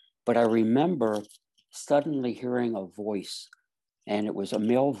 but I remember suddenly hearing a voice, and it was a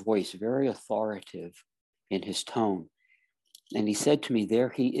male voice, very authoritative in his tone. And he said to me, "There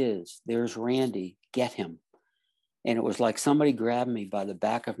he is. There's Randy. Get him." And it was like somebody grabbed me by the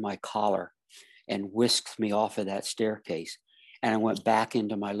back of my collar and whisked me off of that staircase. And I went back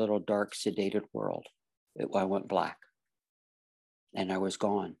into my little dark, sedated world. I went black and I was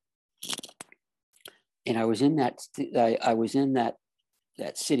gone. And I was in that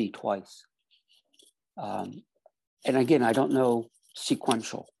city twice. And again, I don't know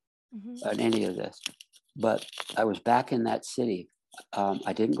sequential on any of this, but I was back in that city.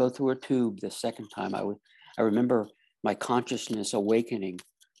 I didn't go through a tube the second time. I remember my consciousness awakening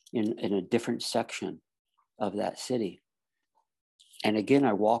in a different section of that city. And again,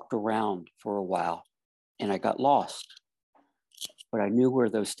 I walked around for a while and I got lost, but I knew where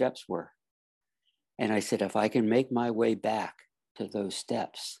those steps were. And I said, if I can make my way back to those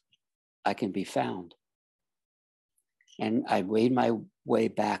steps, I can be found. And I made my way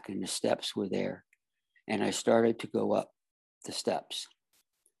back and the steps were there. And I started to go up the steps.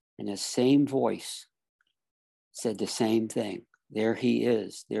 And the same voice said the same thing. There he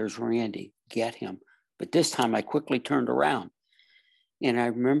is. There's Randy. Get him. But this time I quickly turned around. And I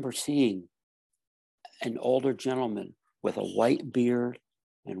remember seeing an older gentleman with a white beard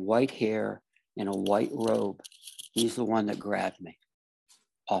and white hair and a white robe. He's the one that grabbed me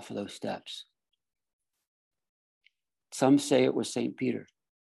off of those steps. Some say it was St. Peter,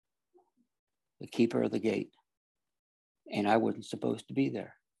 the keeper of the gate. And I wasn't supposed to be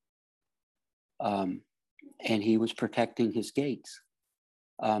there. And he was protecting his gates.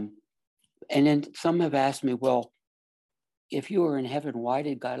 And then some have asked me, well, if you were in heaven, why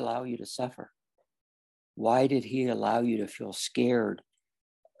did God allow you to suffer? Why did he allow you to feel scared?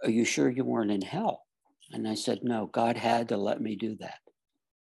 Are you sure you weren't in hell? And I said, no, God had to let me do that.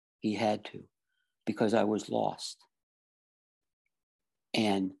 He had to, because I was lost.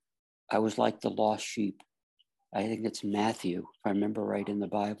 And I was like the lost sheep. I think it's Matthew, if I remember right in the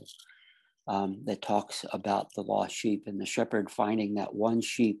Bible, that talks about the lost sheep and the shepherd finding that one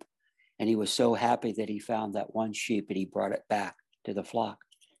sheep. And he was so happy that he found that one sheep and he brought it back to the flock.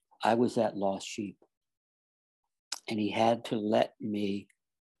 I was that lost sheep. And he had to let me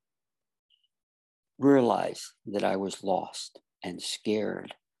realize that I was lost and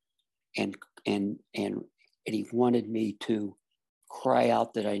scared. And he wanted me to cry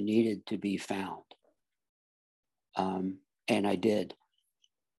out that I needed to be found. And I did.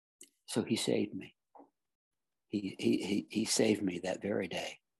 So he saved me. He saved me that very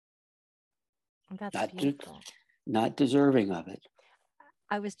day. That's beautiful. Not deserving of it.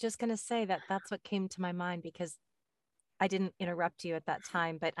 I was just going to say that that's what came to my mind, because I didn't interrupt you at that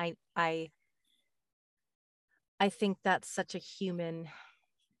time, but I think that's such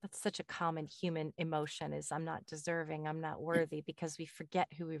a common human emotion, is I'm not deserving, I'm not worthy, because we forget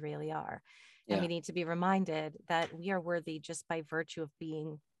who we really are. And we need to be reminded that we are worthy just by virtue of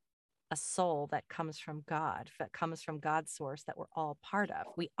being a soul that comes from God, that comes from God's source, that we're all part of.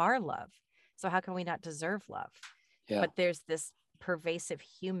 We are love. So how can we not deserve love? Yeah. But there's this pervasive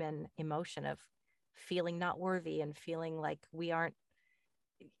human emotion of feeling not worthy and feeling like we aren't,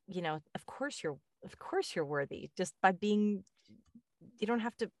 of course you're worthy just by being. You don't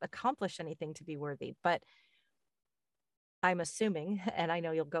have to accomplish anything to be worthy. But I'm assuming, and I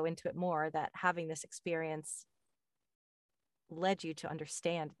know you'll go into it more, that having this experience led you to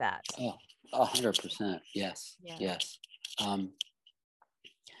understand that. Oh, 100%. Yes. Yeah. Yes.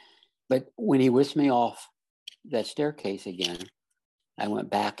 But when he whisked me off that staircase again, I went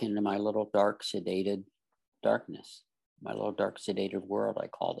back into my little dark, sedated darkness, my little dark, sedated world, I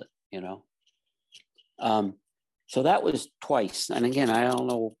called it, So that was twice. And again, I don't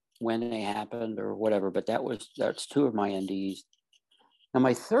know when they happened or whatever, but that's two of my NDEs. Now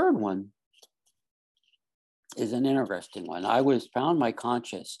my third one is an interesting one. I found my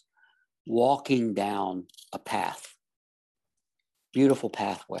conscious walking down a path, beautiful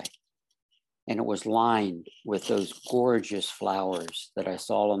pathway. And it was lined with those gorgeous flowers that I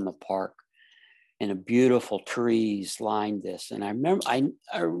saw in the park, and the beautiful trees lined this. And I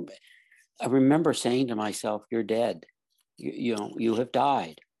remember saying to myself, you're dead. You have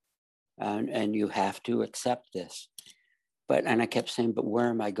died, and you have to accept this. And I kept saying, but where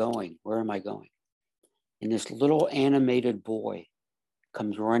am I going? Where am I going? And this little animated boy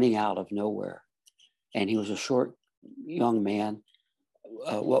comes running out of nowhere. And he was a short young man,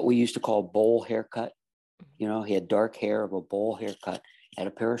 what we used to call bowl haircut. He had dark hair of a bowl haircut, had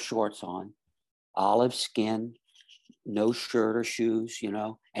a pair of shorts on, olive skin, no shirt or shoes,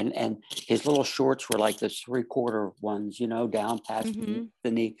 and his little shorts were like the 3/4 ones, down past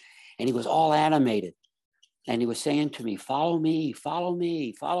the knee. And he was all animated. And he was saying to me, follow me, follow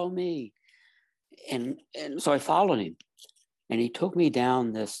me, follow me. And so I followed him. And he took me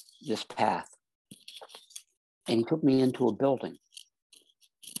down this path. And he took me into a building.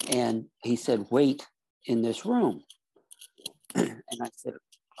 And he said, wait in this room. And I said,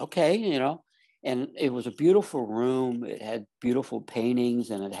 okay, and it was a beautiful room. It had beautiful paintings,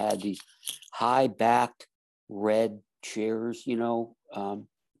 and it had these high-backed red chairs,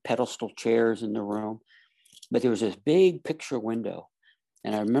 pedestal chairs in the room. But there was this big picture window.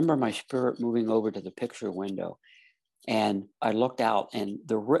 And I remember my spirit moving over to the picture window. And I looked out, and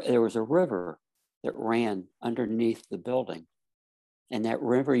there was a river that ran underneath the building. And that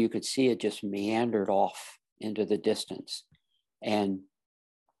river, you could see it just meandered off into the distance. And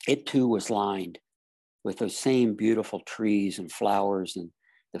it too was lined with those same beautiful trees and flowers and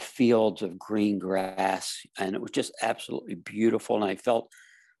the fields of green grass. And it was just absolutely beautiful. And I felt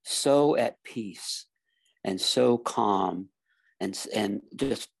so at peace and so calm, and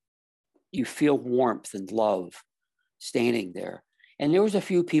just, you feel warmth and love standing there. And there was a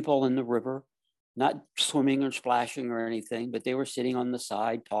few people in the river, not swimming or splashing or anything, but they were sitting on the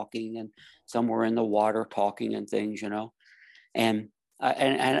side talking, and some were in the water talking and things, And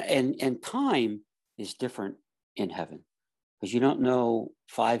time is different in heaven, because you don't know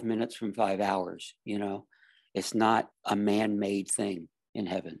 5 minutes from 5 hours. It's not a man-made thing in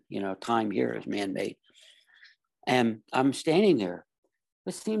heaven. Time here is man-made. And I'm standing there.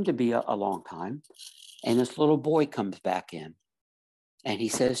 It seemed to be a long time. And this little boy comes back in, and he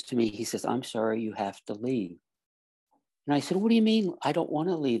says to me, I'm sorry, you have to leave. And I said, what do you mean? I don't want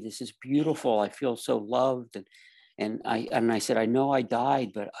to leave. This is beautiful. I feel so loved. And I said, I know I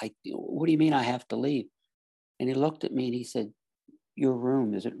died, but what do you mean I have to leave? And he looked at me and he said, your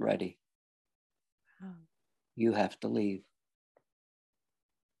room isn't ready. Oh. You have to leave.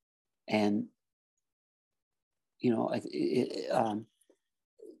 And,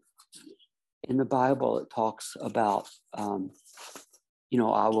 in the Bible, it talks about, I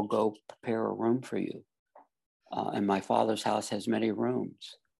will go prepare a room for you. And my Father's house has many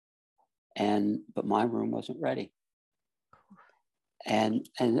rooms. But my room wasn't ready. And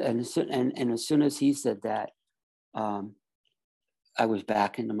as soon as he said that, I was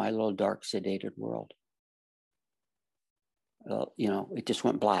back into my little dark, sedated world. It just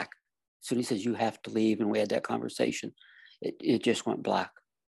went black. As soon as he says, you have to leave, and we had that conversation, it just went black.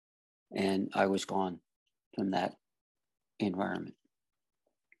 And I was gone from that environment.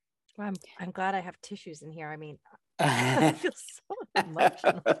 Well, I'm glad I have tissues in here. I mean, I feel so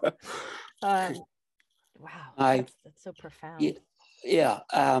emotional. Wow, that's so profound. Yeah.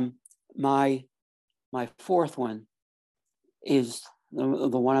 My fourth one is the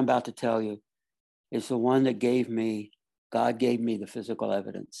one I'm about to tell you, is the one that God gave me the physical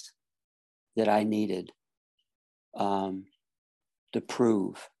evidence that I needed to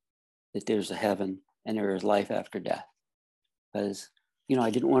prove that there's a heaven and there is life after death. Because, I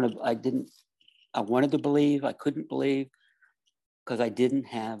wanted to believe, I couldn't believe, because I didn't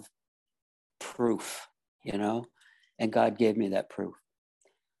have proof, and God gave me that proof.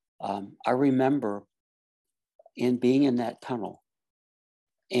 I remember being in that tunnel,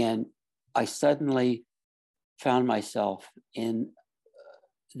 and I suddenly found myself in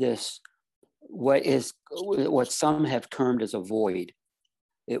this, what some have termed as a void.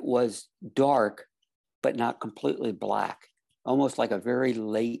 It was dark, but not completely black, almost like a very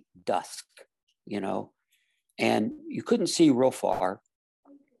late dusk, and you couldn't see real far.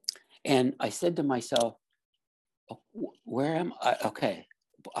 And I said to myself, where am I? Okay,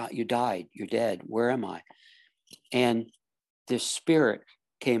 you died, you're dead. Where am I? And this spirit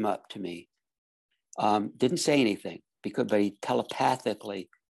came up to me. Didn't say anything, but he telepathically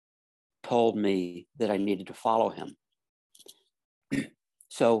told me that I needed to follow him.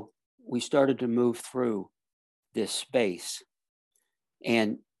 So we started to move through this space.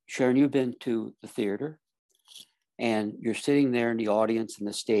 And Sharon, you've been to the theater, and you're sitting there in the audience, and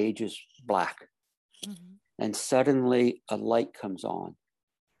the stage is black. Mm-hmm. And suddenly a light comes on,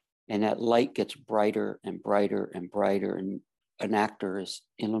 and that light gets brighter and brighter and brighter, and an actor is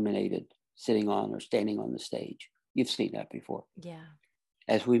illuminated sitting on or standing on the stage. You've seen that before. Yeah.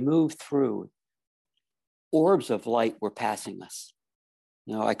 As we move through, orbs of light were passing us.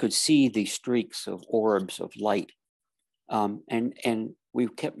 I could see these streaks of orbs of light. And we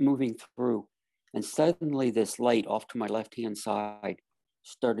kept moving through, and suddenly this light off to my left-hand side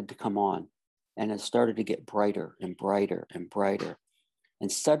started to come on, and it started to get brighter and brighter and brighter. And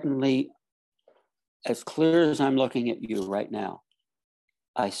suddenly as clear as I'm looking at you right now,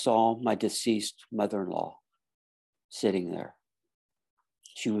 I saw my deceased mother-in-law sitting there.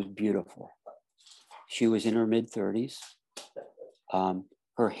 She was beautiful. She was in her mid-30s.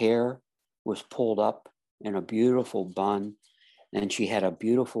 Her hair was pulled up in a beautiful bun, and she had a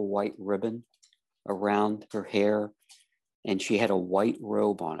beautiful white ribbon around her hair, and she had a white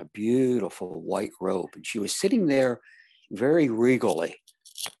robe on, a beautiful white robe. And she was sitting there very regally.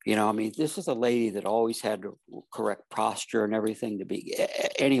 You know, I mean, this is a lady that always had the correct posture and everything to be,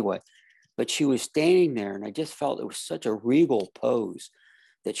 anyway. But she was standing there, and I just felt it was such a regal pose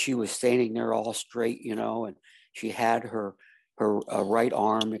that she was standing there all straight, you know, and she had her right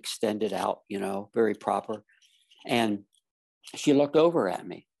arm extended out, you know, very proper. And she looked over at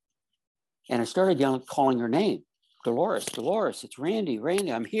me, and I started yelling, calling her name, Dolores, Dolores, it's Randy,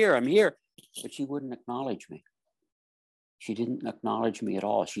 Randy, I'm here, I'm here. But she wouldn't acknowledge me. She didn't acknowledge me at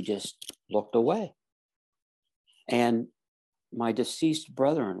all. She just looked away. And my deceased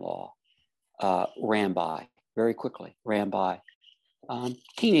brother-in-law ran by very quickly,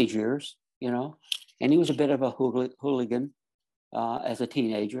 teenage years, you know, and he was a bit of a hooligan as a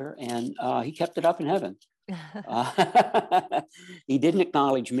teenager, and he kept it up in heaven. He didn't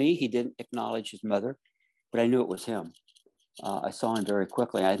acknowledge me. He didn't acknowledge his mother, but I knew it was him. I saw him very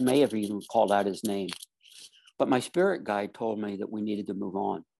quickly. I may have even called out his name, but my spirit guide told me that we needed to move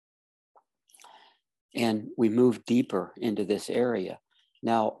on. And we moved deeper into this area.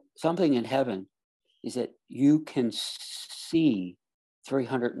 Now, something in heaven is that you can see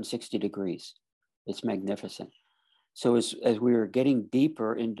 360 degrees. It's magnificent. So as we were getting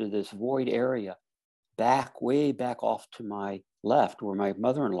deeper into this void area, way back off to my left, where my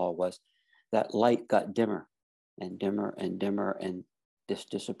mother-in-law was, that light got dimmer and dimmer and dimmer, and this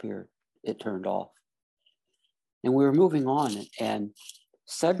disappeared. It turned off. And we were moving on, and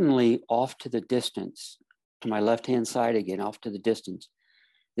suddenly off to the distance, to my left-hand side again, off to the distance,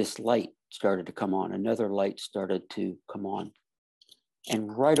 this light started to come on. Another light started to come on.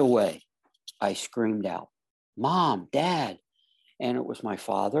 And right away, I screamed out, Mom, Dad. And it was my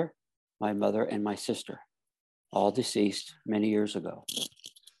father, my mother, and my sister, all deceased many years ago.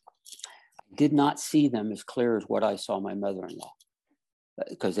 I did not see them as clear as what I saw my mother-in-law,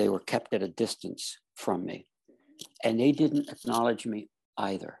 because they were kept at a distance from me. And they didn't acknowledge me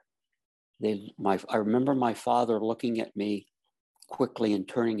either. I remember my father looking at me quickly and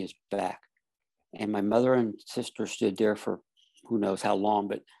turning his back. And my mother and sister stood there for who knows how long,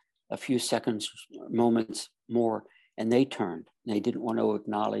 but a few seconds, moments more, and they turned. They didn't want to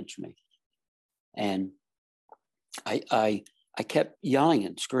acknowledge me. And I kept yelling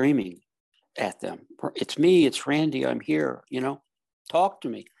and screaming at them. It's me, it's Randy, I'm here, you know, talk to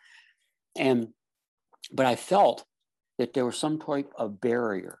me. But I felt that there was some type of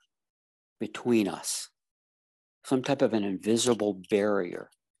barrier between us, some type of an invisible barrier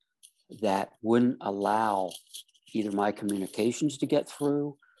that wouldn't allow either my communications to get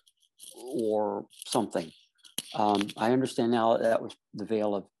through or something. I understand now that was the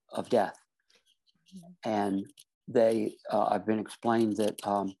veil of death. And I've been explained that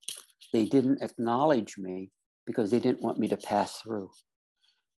they didn't acknowledge me because they didn't want me to pass through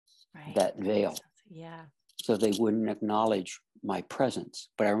that veil. Yeah. So they wouldn't acknowledge my presence.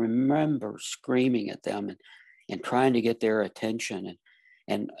 But I remember screaming at them and trying to get their attention.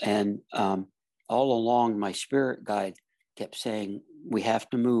 And all along, my spirit guide kept saying, we have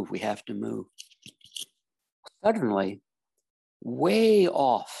to move, we have to move. Suddenly, way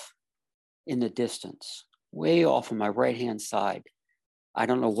off in the distance, way off on my right-hand side, I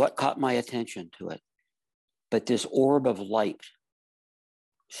don't know what caught my attention to it, but this orb of light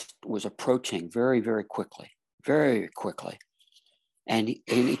was approaching very, very quickly, very quickly. And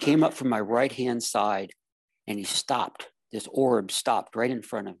he came up from my right-hand side, and he stopped. This orb stopped right in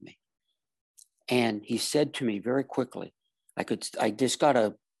front of me. And he said to me very quickly, I just got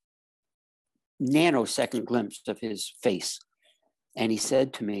a nanosecond glimpse of his face. And he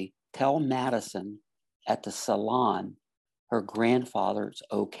said to me, tell Madison at the salon, her grandfather's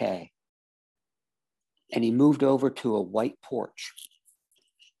okay. And he moved over to a white porch.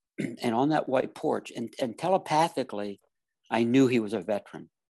 And on that white porch, and telepathically, I knew he was a veteran.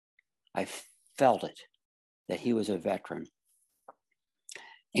 I felt it, that he was a veteran.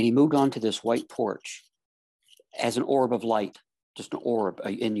 And he moved onto this white porch as an orb of light, just an orb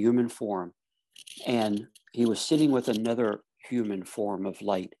in human form. And he was sitting with another human form of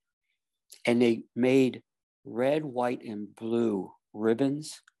light. And they made red, white, and blue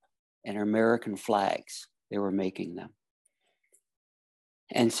ribbons and American flags. They were making them.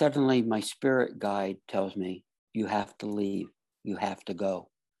 And suddenly my spirit guide tells me, you have to leave, you have to go.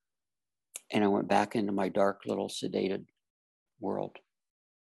 and I went back into my dark little sedated world.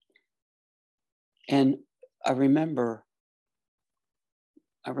 And I remember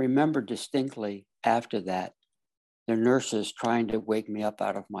distinctly after that, the nurses trying to wake me up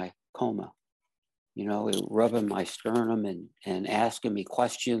out of my coma, you know, rubbing my sternum and asking me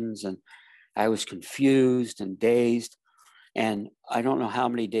questions. And I was confused and dazed. And I don't know how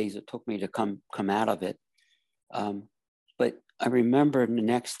many days it took me to come out of it. But I remember the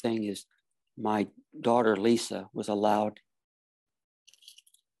next thing is my daughter, Lisa, was allowed.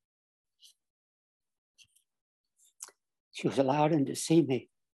 She was allowed in to see me.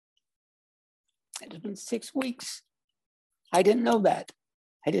 It had been 6 weeks. I didn't know that.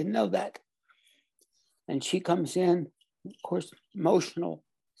 And she comes in, of course, emotional,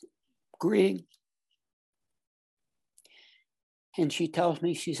 greeting. And she tells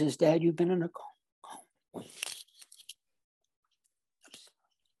me, she says, Dad, you've been in a coma.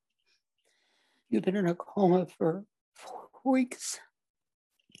 You've been in a coma for 4 weeks.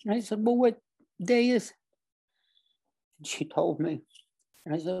 And I said, well, what day is it? And she told me.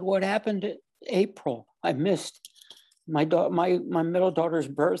 And I said, what happened to April? I missed my middle daughter's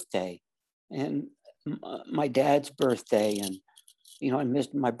birthday and my dad's birthday. And, you know, I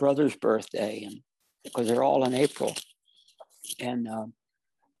missed my brother's birthday, and because they're all in April. And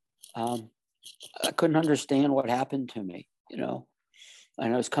I couldn't understand what happened to me, you know.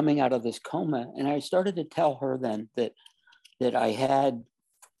 And I was coming out of this coma, and I started to tell her then that I had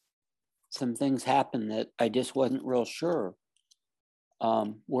some things happen that I just wasn't real sure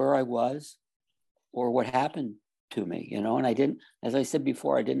where I was or what happened to me, you know. And I didn't, as I said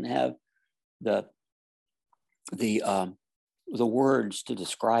before, I didn't have the words to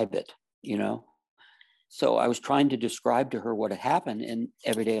describe it, you know. So I was trying to describe to her what had happened in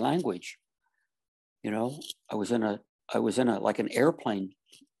everyday language. You know, I was in a like an airplane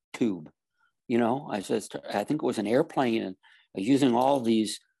tube, you know. I think it was an airplane, and I was using all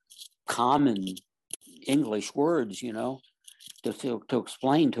these common English words, you know, to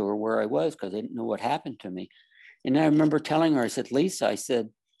explain to her where I was, because I didn't know what happened to me. And I remember telling her, I said, Lisa, I said,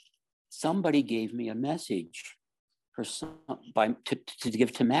 somebody gave me a message to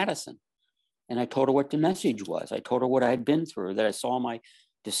give to Madison. And I told her what the message was. I told her what I had been through, that I saw my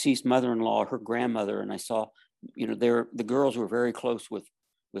deceased mother-in-law, her grandmother, and I saw, you know, the girls were very close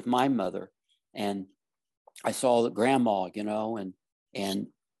with my mother, and I saw the grandma, you know, and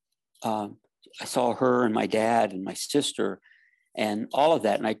I saw her and my dad and my sister and all of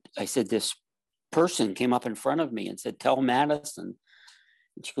that. And I said, this person came up in front of me and said, tell Madison.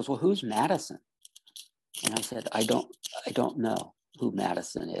 And she goes, well, who's Madison? And I said, I don't know who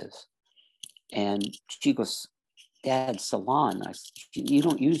Madison is. And she goes, Dad, salon. I said, you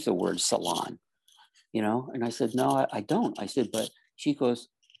don't use the word salon, you know? And I said, no, I don't. I said, but she goes,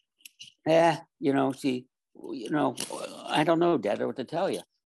 you know, I don't know, Dad, what to tell you.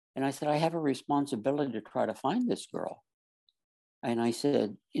 And I said, I have a responsibility to try to find this girl. And I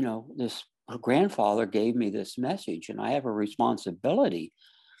said, you know, her grandfather gave me this message, and I have a responsibility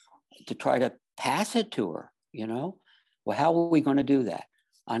to try to pass it to her, you know? Well, how are we going to do that?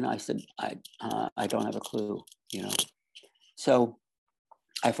 And I said, I don't have a clue, you know? So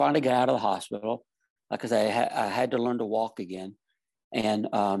I finally got out of the hospital because I had to learn to walk again. And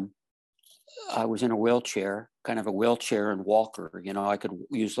I was in a wheelchair, kind of a wheelchair and walker, you know. I could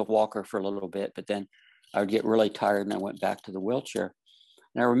use the walker for a little bit, but then I would get really tired and I went back to the wheelchair.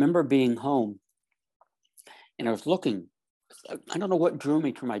 And I remember being home and I was looking, I don't know what drew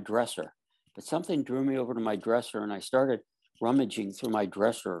me to my dresser, but something drew me over to my dresser, and I started rummaging through my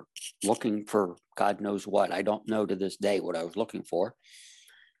dresser, looking for God knows what. I don't know to this day what I was looking for.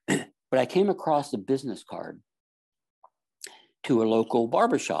 But I came across a business card to a local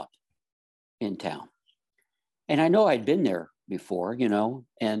barbershop in town. And I know I'd been there before, you know,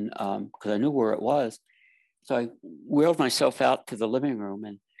 and because I knew where it was. So I wheeled myself out to the living room,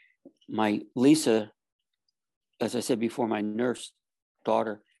 and my Lisa, as I said before, my nurse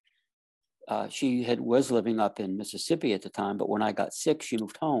daughter, she was living up in Mississippi at the time, but when I got sick, she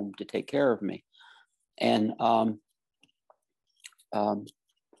moved home to take care of me. And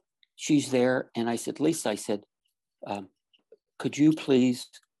she's there, and I said, Lisa, I said, could you please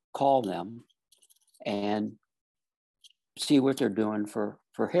call them and see what they're doing for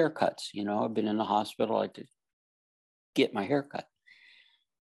haircuts? You know, I've been in the hospital, I had to get my haircut.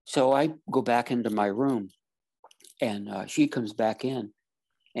 So I go back into my room, and she comes back in,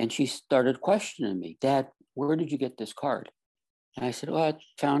 and she started questioning me. Dad, where did you get this card? And I said, well, I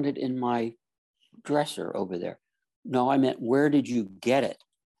found it in my dresser over there. No, I meant, where did you get it?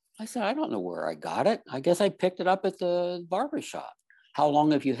 I said, I don't know where I got it. I guess I picked it up at the barbershop. how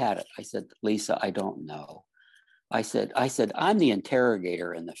long have you had it? I said, Lisa, I don't know. I said, I'm the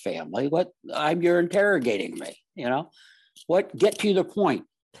interrogator in the family. You're interrogating me, get to the point.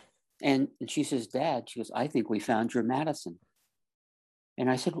 And she says, Dad, she goes, I think we found your Madison. And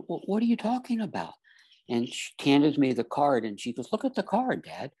I said, well, what are you talking about? And she handed me the card and she goes, look at the card,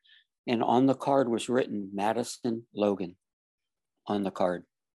 Dad. And on the card was written Madison Logan on the card.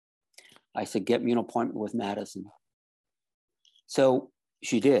 I said, get me an appointment with Madison. So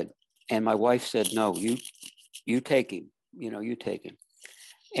she did. And my wife said, no, you take him, you take him.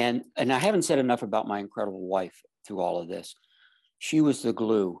 And I haven't said enough about my incredible wife through all of this. She was the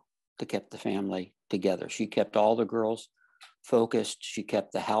glue that kept the family together. She kept all the girls focused. She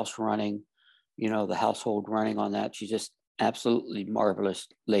kept the house running, the household running on that. She's just absolutely marvelous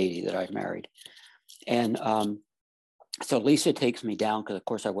lady that I married. And so Lisa takes me down because, of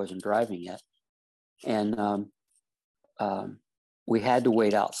course, I wasn't driving yet. And we had to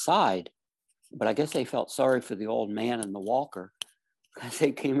wait outside, but I guess they felt sorry for the old man in the walker because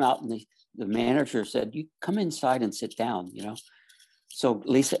they came out and the manager said, you come inside and sit down, So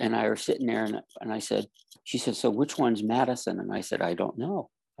Lisa and I are sitting there and she said, so which one's Madison? And I said, I don't know.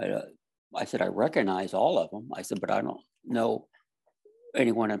 I said, I recognize all of them. I said, but I don't know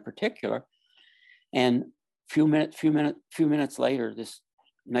anyone in particular. And few minutes later, this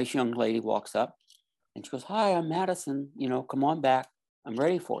nice young lady walks up and she goes, hi, I'm Madison, come on back. I'm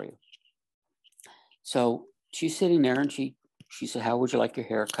ready for you. So she's sitting there and she said, how would you like your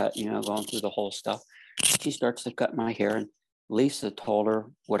hair cut? Going through the whole stuff. She starts to cut my hair and Lisa told her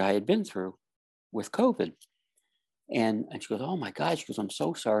what I had been through with COVID. And she goes, oh my God. She goes, I'm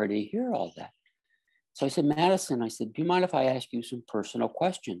so sorry to hear all that. So I said, Madison, I said, do you mind if I ask you some personal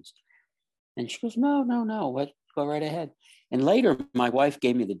questions? And she goes, no, go right ahead. And later, my wife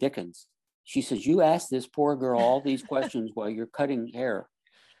gave me the Dickens. She says, you asked this poor girl all these questions while you're cutting hair.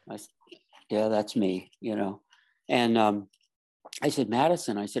 I said, yeah, that's me, And I said,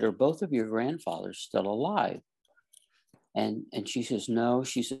 Madison, I said, are both of your grandfathers still alive? And she says, no.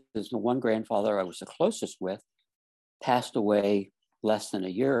 She says, the one grandfather I was the closest with passed away less than a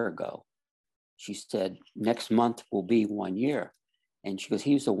year ago. She said, next month will be 1 year. And she goes,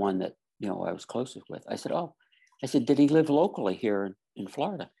 he's the one that, I was closest with. I said, oh. I said, did he live locally here in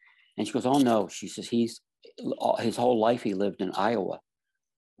Florida? And she goes, oh, no. She says, his whole life he lived in Iowa.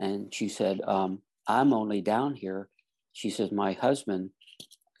 And she said, I'm only down here. She says, my husband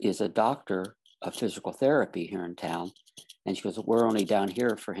is a doctor of physical therapy here in town. And she goes, we're only down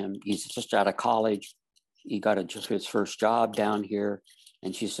here for him. He's just out of college. He got his first job down here.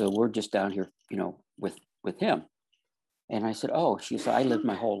 And she said, we're just down here, with him. And I said, oh, she said, I lived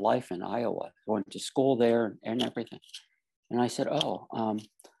my whole life in Iowa. I went to school there and everything. And I said, oh, and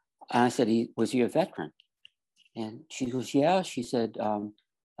I said, was he a veteran? And she goes, yeah. She said,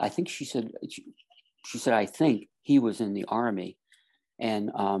 I think she said, I think he was in the Army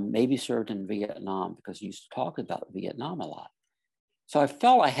and maybe served in Vietnam because he used to talk about Vietnam a lot. So I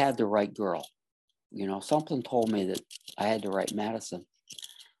felt I had the right girl. Something told me that I had the right Madison.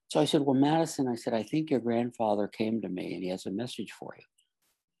 So I said, well, Madison, I said, I think your grandfather came to me and he has a message for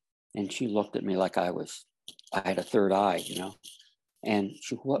you. And she looked at me like I had a third eye, And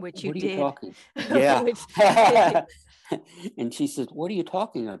she, what are you talking? Yeah. And she said, what are you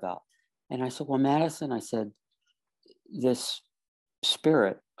talking about? And I said, well, Madison, I said, this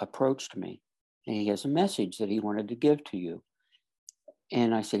spirit approached me and he has a message that he wanted to give to you.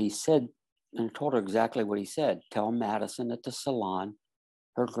 And I said, he said, and I told her exactly what he said. Tell Madison at the salon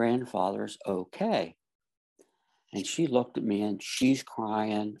her grandfather's okay. And she looked at me and she's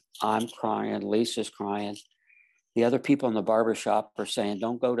crying. I'm crying. Lisa's crying. The other people in the barbershop are saying,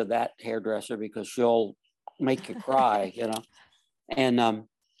 don't go to that hairdresser because she'll make you cry, And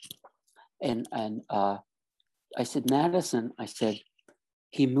I said, Madison, I said,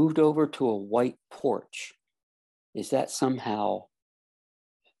 he moved over to a white porch. Is that somehow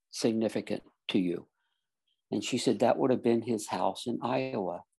significant to you? And she said, that would have been his house in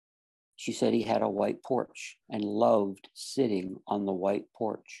Iowa. She said he had a white porch and loved sitting on the white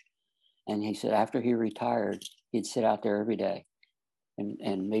porch. And he said, after he retired, he'd sit out there every day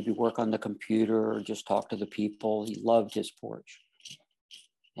and maybe work on the computer or just talk to the people. He loved his porch.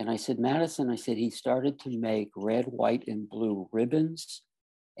 And I said, Madison, I said, he started to make red, white, and blue ribbons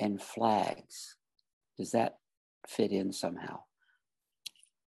and flags. Does that fit in somehow?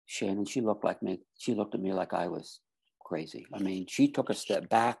 Shannon, she looked at me like I was crazy. I mean, she took a step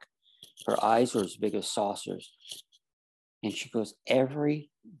back. Her eyes were as big as saucers. And she goes, every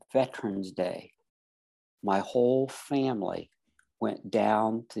Veterans Day, my whole family went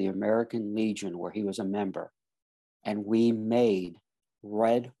down to the American Legion where he was a member. And we made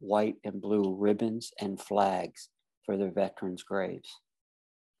red, white, and blue ribbons and flags for their veterans' graves.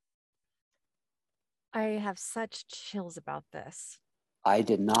 I have such chills about this. I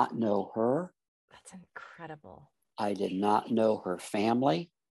did not know her. That's incredible. I did not know her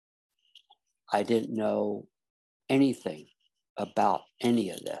family. I didn't know anything about any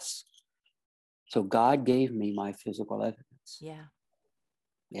of this. So God gave me my physical evidence. Yeah.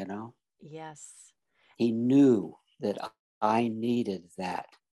 You know? Yes. He knew that I needed that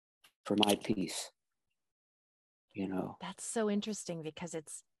for my peace. You know? That's so interesting because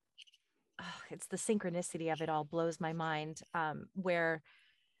it's the synchronicity of it all blows my mind, where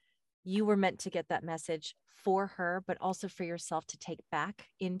you were meant to get that message for her, but also for yourself to take back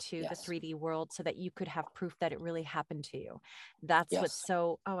into the 3D world so that you could have proof that it really happened to you. That's what's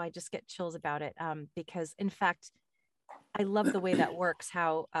so, I just get chills about it. Because in fact, I love the way that works,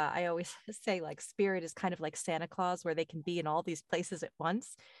 how I always say like spirit is kind of like Santa Claus, where they can be in all these places at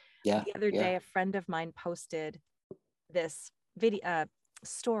once. Yeah. The other day, a friend of mine posted this video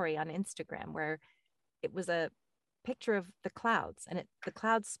story on Instagram where it was a picture of the clouds, and the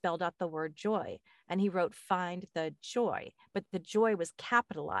clouds spelled out the word joy, and he wrote find the joy, but the joy was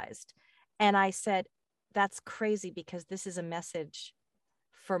capitalized. And I said, that's crazy, because this is a message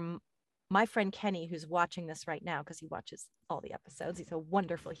for my friend Kenny, who's watching this right now because he watches all the episodes. He's a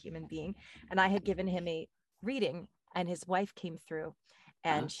wonderful human being, and I had given him a reading, and his wife came through,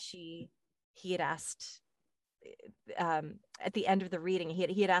 and he had asked at the end of the reading,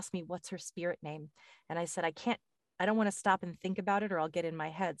 he had asked me, what's her spirit name? And I said, I don't want to stop and think about it or I'll get in my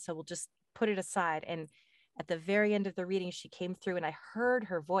head. So we'll just put it aside. And at the very end of the reading, she came through and I heard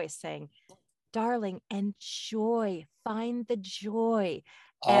her voice saying, darling, enjoy, find the joy.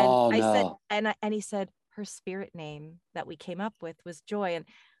 And said, and he said, her spirit name that we came up with was Joy. And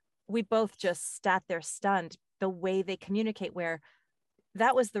we both just sat there stunned, the way they communicate, where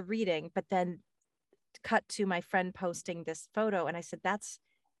that was the reading, but then cut to my friend posting this photo. And I said, that's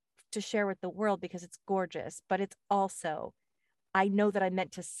to share with the world because it's gorgeous, but it's also, I know that I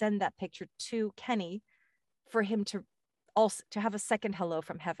meant to send that picture to Kenny for him to also to have a second hello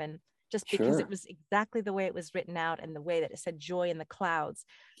from heaven, just because it was exactly the way it was written out and the way that it said joy in the clouds.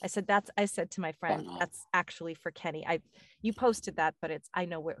 I said to my friend, that's actually for Kenny. You posted that, but I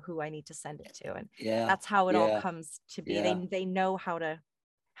know who I need to send it to. And that's how it all comes to be. They know how to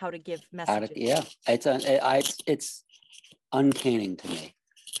give messages. It's uncanny to me.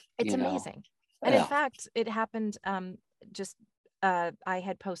 It's amazing. And in fact, it happened I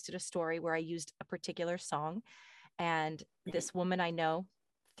had posted a story where I used a particular song, and this woman I know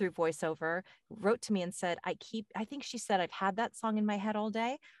through voiceover wrote to me and said, I think she said, I've had that song in my head all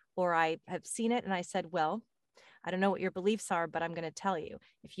day, or I have seen it. And I said, well, I don't know what your beliefs are, but I'm going to tell you,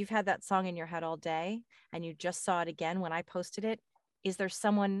 if you've had that song in your head all day and you just saw it again when I posted it, is there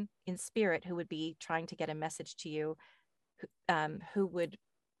someone in spirit who would be trying to get a message to you,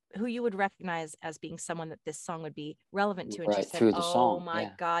 who you would recognize as being someone that this song would be relevant to? And she said, oh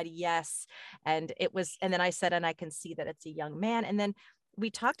my God, yes. And then I said, and I can see that it's a young man. And then we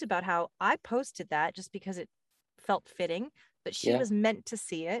talked about how I posted that just because it felt fitting, but she was meant to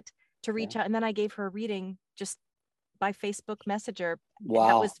see it, to reach out. And then I gave her a reading just by Facebook Messenger. Wow.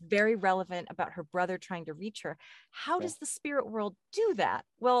 That was very relevant about her brother trying to reach her. How does the spirit world do that?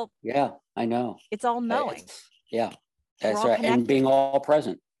 Well, I know. It's all knowing. That's right. Connected. And being all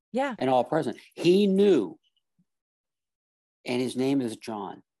present. Yeah. And all present. He knew. And his name is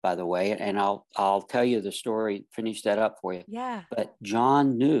John, by the way. And I'll tell you the story, finish that up for you. Yeah. But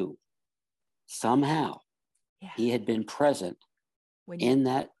John knew somehow he had been present in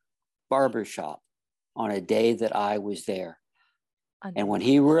that barbershop on a day that I was there. And when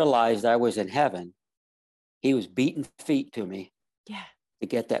he realized I was in heaven, he was beating feet to me to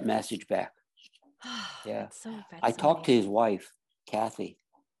get that message back. I talked to his wife, Kathy,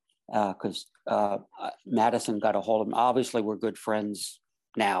 because Madison got a hold of him. Obviously, we're good friends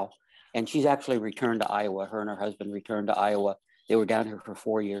now. And she's actually returned to Iowa. Her and her husband returned to Iowa. They were down here for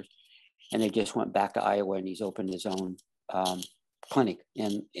 4 years. And they just went back to Iowa, and he's opened his own clinic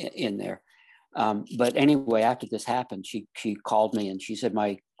in there. But anyway, after this happened, she called me and she said,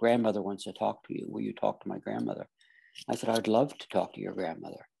 my grandmother wants to talk to you. Will you talk to my grandmother? I said, I'd love to talk to your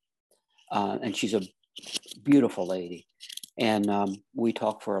grandmother. And she's a beautiful lady. And we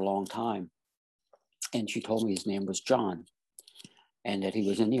talked for a long time. And she told me his name was John, and that he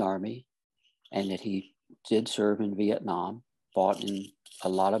was in the Army, and that he did serve in Vietnam, fought in a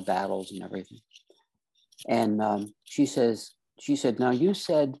lot of battles and everything. And she said, now you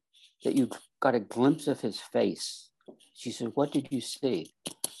said that you got a glimpse of his face. She said, what did you see?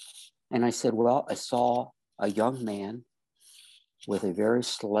 And I said, well, I saw a young man with a very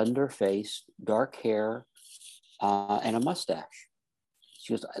slender face, dark hair, and a mustache.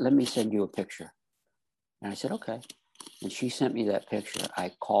 She goes, let me send you a picture. And I said, okay. And she sent me that picture.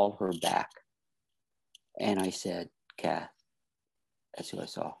 I called her back and I said, Kath, that's who I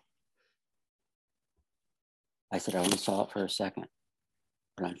saw. I said, I only saw it for a second,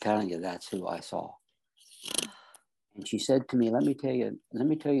 but I'm telling you, that's who I saw. And she said to me, let me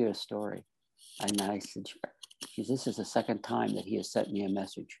tell you a story. And I said, this is the second time that he has sent me a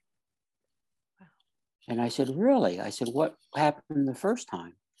message. Wow. And I said, really? I said, what happened the first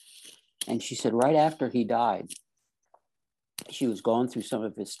time? And she said, right after he died, she was going through some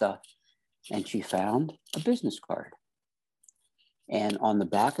of his stuff and she found a business card. And on the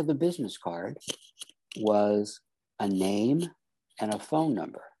back of the business card was a name and a phone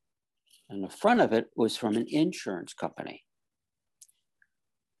number. And the front of it was from an insurance company.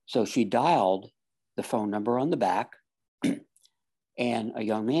 So she dialed the phone number on the back and a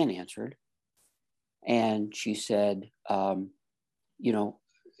young man answered. And she said,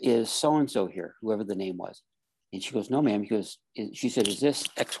 is so-and-so here, whoever the name was? And she goes, no, ma'am. She said, is this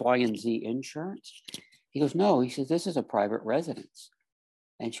X, Y, and Z insurance? He goes, no. He says, this is a private residence.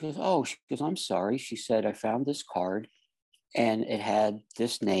 And she goes, oh, I'm sorry. She said, I found this card and it had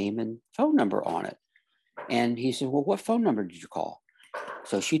this name and phone number on it. And he said, well, what phone number did you call?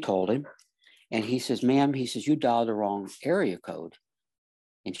 So she told him. And he says, ma'am, you dialed the wrong area code.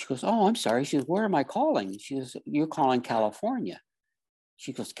 And she goes, oh, I'm sorry. She goes, where am I calling? She goes, you're calling California.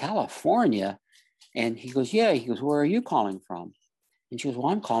 She goes, California? And he goes, yeah. He goes, where are you calling from? And she goes,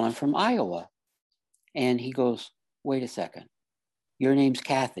 well, I'm calling from Iowa. And he goes, wait a second. Your name's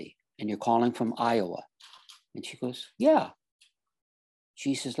Kathy and you're calling from Iowa. And she goes, yeah.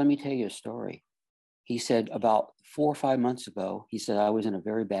 She says, let me tell you a story. He said, about 4 or 5 months ago, he said, I was in a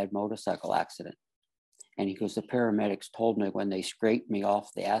very bad motorcycle accident. And he goes, the paramedics told me when they scraped me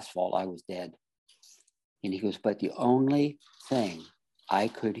off the asphalt, I was dead. And he goes, but the only thing I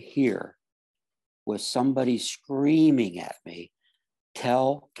could hear was somebody screaming at me,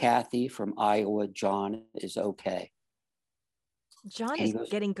 tell Kathy from Iowa, John is okay. John is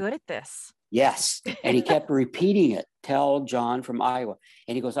getting good at this. Yes. And he kept repeating it. Tell John from Iowa.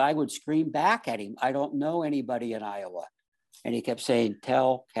 And he goes, I would scream back at him. I don't know anybody in Iowa. And he kept saying,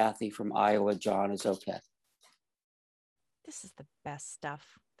 tell Kathy from Iowa, John is okay. This is the best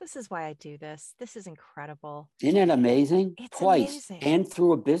stuff. This is why I do this. This is incredible. Isn't it amazing? It's twice. Amazing. And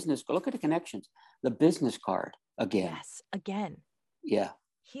through a business. Look at the connections. The business card again. Yes, again. Yeah.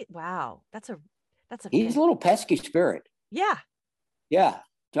 Wow. That's a He's a little pesky spirit. Yeah. Yeah.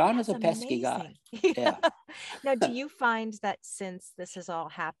 John is a pesky guy. Yeah. Now, do you find that since this has all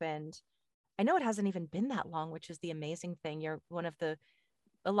happened, I know it hasn't even been that long, which is the amazing thing. You're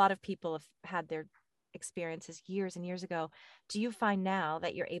a lot of people have had their experiences years and years ago. Do you find now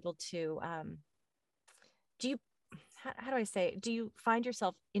that you're able to, do you find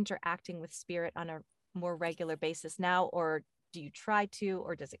yourself interacting with spirit on a more regular basis now, or do you try to,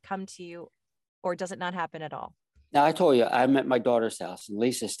 or does it come to you, or does it not happen at all? Now, I told you, I'm at my daughter's house and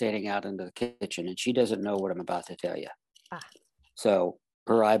Lisa's standing out into the kitchen and she doesn't know what I'm about to tell you. So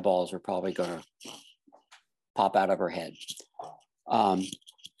her eyeballs are probably going to pop out of her head.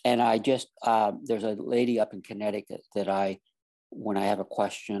 And I just, there's a lady up in Connecticut that when I have a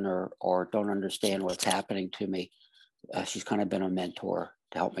question or don't understand what's happening to me, she's kind of been a mentor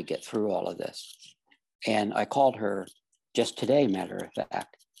to help me get through all of this. And I called her just today, matter of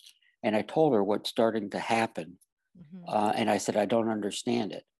fact, and I told her what's starting to happen. Mm-hmm. And I said, I don't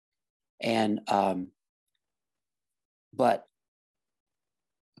understand it. And, but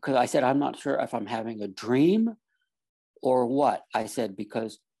because I said, I'm not sure if I'm having a dream or what. I said,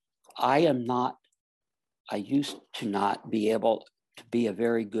 because I used to not be able to be a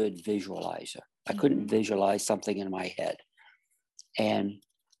very good visualizer. I couldn't visualize something in my head. And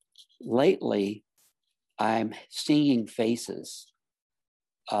lately, I'm seeing faces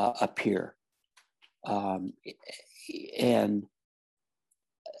appear. And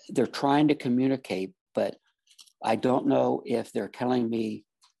they're trying to communicate, but I don't know if they're telling me.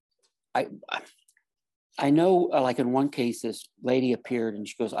 I know, like in one case, this lady appeared and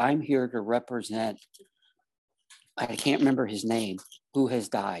she goes, I'm here to represent, I can't remember his name, who has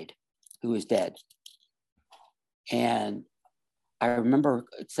died, who is dead. And I remember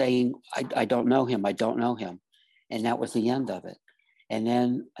saying, I don't know him, I don't know him. And that was the end of it. And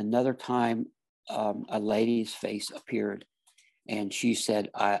then another time, a lady's face appeared and she said,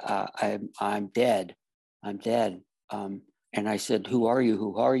 I'm dead, I'm dead. And I said, who are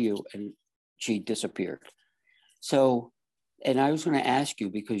you? And she disappeared. So, and I was going to ask you,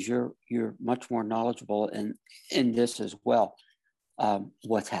 because you're much more knowledgeable in this as well.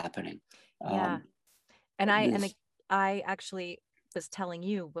 what's happening. Yeah. And This, I actually was telling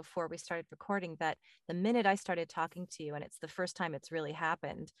you before we started recording that the minute I started talking to you, and it's the first time it's really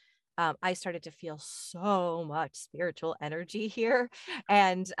happened, I started to feel so much spiritual energy here.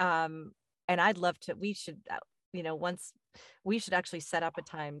 And I'd love to, we should, once we should actually set up a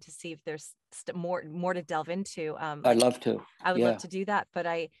time to see if there's more to delve into. I'd love to. I would Yeah. love to do that, but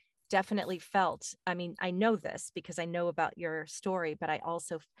I definitely felt, I mean, I know this because I know about your story, but I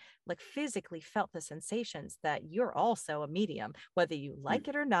also like physically felt the sensations that you're also a medium, whether you like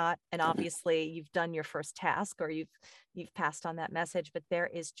it or not. And obviously you've done your first task, or you've passed on that message, but there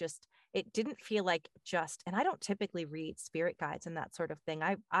is just, it didn't feel like just, and I don't typically read spirit guides and that sort of thing.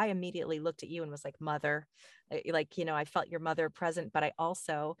 I immediately looked at you and was like, mother, like, I felt your mother present, but I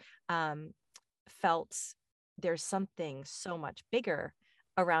also felt there's something so much bigger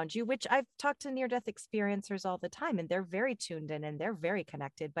around you, which I've talked to near-death experiencers all the time, and they're very tuned in and they're very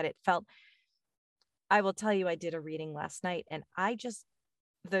connected. But it felt, I will tell you, I did a reading last night, and I just,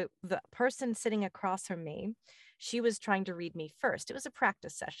 the person sitting across from me, she was trying to read me first. It was a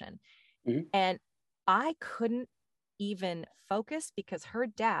practice session. Mhm. And I couldn't even focus because her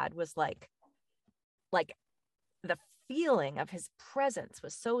dad was like the feeling of his presence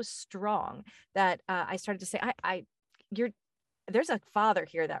was so strong that I started to say, there's a father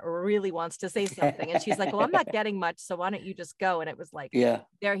here that really wants to say something. And she's like, well, I'm not getting much, so why don't you just go? And it was like, Yeah.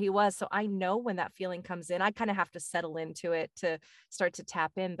 there he was. So I know when that feeling comes in, I kind of have to settle into it to start to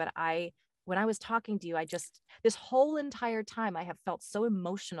tap in. But when I was talking to you, this whole entire time I have felt so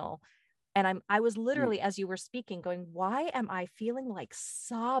emotional. And I was literally, as you were speaking, going, why am I feeling like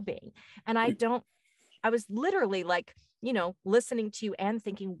sobbing? And I was literally like, listening to you and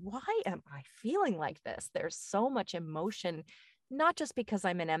thinking, why am I feeling like this? There's so much emotion, not just because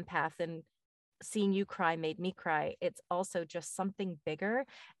I'm an empath and seeing you cry made me cry. It's also just something bigger.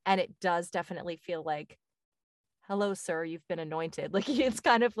 And it does definitely feel like, hello, sir, you've been anointed. Like, it's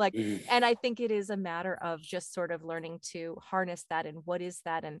kind of like, and I think it is a matter of just sort of learning to harness that. And what is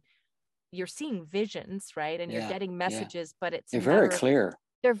that? And you're seeing visions, right? And you're getting messages, but they're very clear.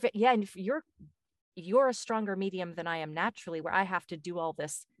 And you're a stronger medium than I am naturally, where I have to do all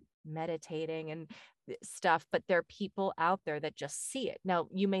this meditating and stuff, but there are people out there that just see it. Now,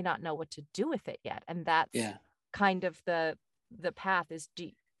 you may not know what to do with it yet. And that's kind of the path is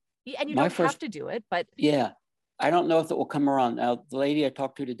deep. And you don't have to do it, but I don't know if it will come around. Now, the lady I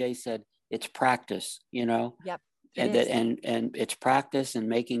talked to today said it's practice, Yep. and it's practice and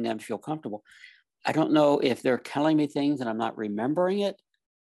making them feel comfortable. I don't know if they're telling me things and I'm not remembering it,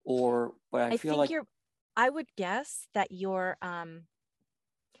 but I feel like I would guess that your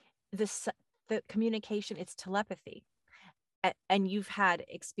the communication, it's telepathy. And you've had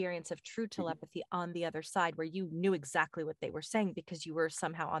experience of true telepathy on the other side, where you knew exactly what they were saying because you were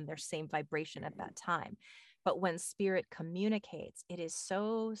somehow on their same vibration at that time. But when spirit communicates, it is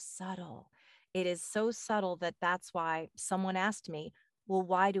so subtle. It is so subtle that's why someone asked me, well,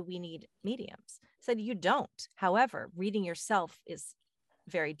 why do we need mediums? I said, you don't. However, reading yourself is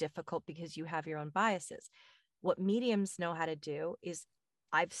very difficult because you have your own biases. What mediums know how to do is,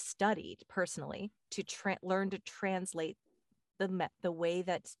 I've studied personally to learn to translate the way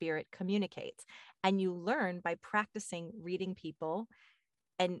that spirit communicates. And you learn by practicing reading people.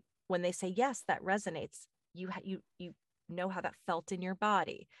 And when they say, yes, that resonates, you know how that felt in your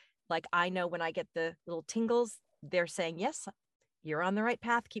body. Like, I know when I get the little tingles, they're saying, yes, you're on the right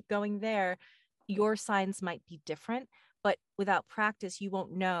path. Keep going there. Your signs might be different, but without practice, you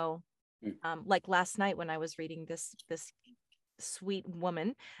won't know. Like last night when I was reading this sweet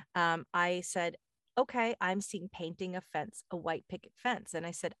woman, I said, okay, I'm seeing painting a fence, a white picket fence. And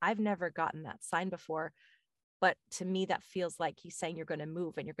I said, I've never gotten that sign before, but to me, that feels like he's saying you're going to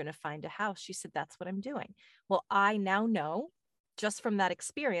move and you're going to find a house. She said, that's what I'm doing. Well, I now know just from that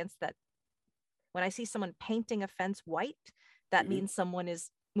experience that when I see someone painting a fence white, that means someone is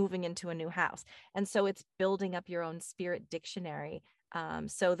moving into a new house. And so it's building up your own spirit dictionary.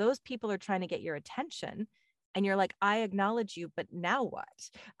 So those people are trying to get your attention and you're like, I acknowledge you, but now what?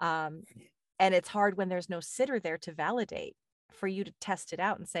 And it's hard when there's no sitter there to validate, for you to test it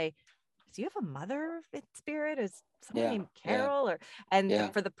out and say, do you have a mother in spirit? Is someone named Carol?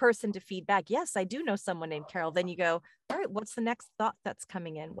 For the person to feed back, yes, I do know someone named Carol. Then you go, all right, what's the next thought that's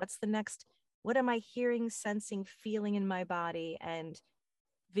coming in? What am I hearing, sensing, feeling in my body and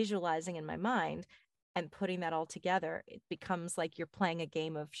visualizing in my mind? And putting that all together, it becomes like you're playing a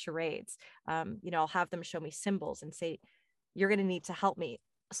game of charades. I'll have them show me symbols and say, you're going to need to help me.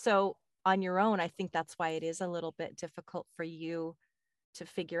 So on your own, I think that's why it is a little bit difficult for you to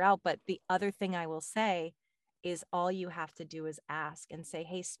figure out. But the other thing I will say is all you have to do is ask and say,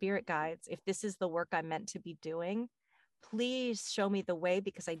 hey, spirit guides, if this is the work I'm meant to be doing, please show me the way,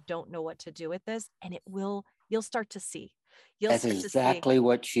 because I don't know what to do with this. And you'll start to see. That's exactly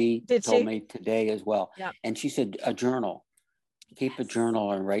what she told me today as well. Yeah. And she said, a journal, keep a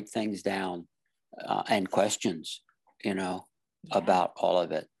journal and write things down, and questions, about all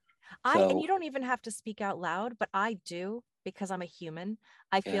of it. And you don't even have to speak out loud, but I do, because I'm a human.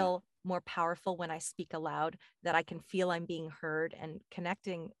 I feel more powerful when I speak aloud, that I can feel I'm being heard and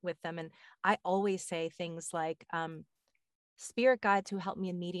connecting with them. And I always say things like, spirit guides who help me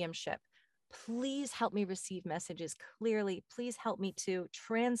in mediumship, please help me receive messages clearly. Please help me to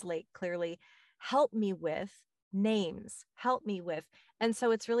translate clearly. Help me with names, help me with. And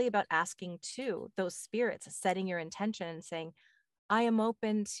so it's really about asking to those spirits, setting your intention and saying, I am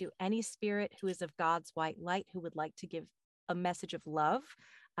open to any spirit who is of God's white light, who would like to give a message of love.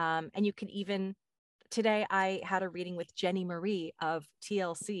 And you can even, today I had a reading with Jenny Marie of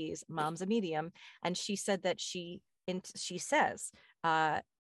TLC's Mom's a Medium. And she said that she says,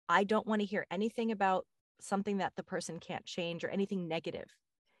 I don't want to hear anything about something that the person can't change or anything negative.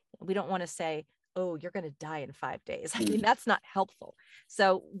 We don't want to say, oh, you're going to die in 5 days. I mean, that's not helpful.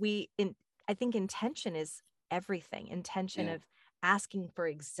 So I think intention is everything. Intention of asking for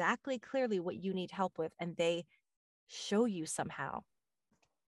exactly clearly what you need help with, and they show you somehow.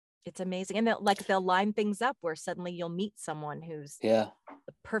 It's amazing. And they'll line things up where suddenly you'll meet someone who's the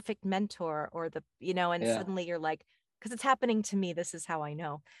perfect mentor, or suddenly you're like, because it's happening to me. This is how I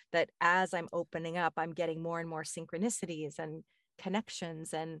know that as I'm opening up, I'm getting more and more synchronicities and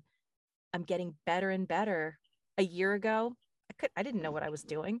connections, and I'm getting better and better. A year ago, I didn't know what I was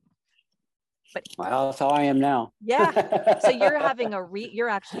doing. But well, that's how I am now. Yeah. So you're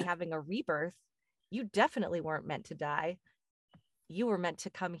actually having a rebirth. You definitely weren't meant to die. You were meant to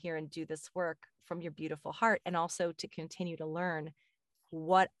come here and do this work from your beautiful heart, and also to continue to learn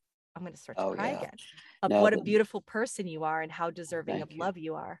what I'm going to start to cry again. What a beautiful person you are, and how deserving of love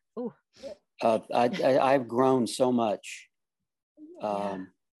you are. Ooh. I've grown so much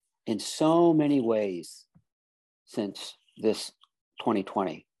in so many ways since this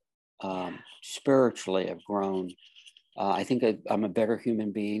 2020. Spiritually, I've grown. I think I'm a better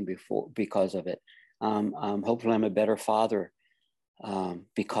human being because of it. Hopefully I'm a better father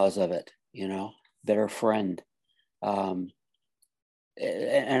because of it, better friend. And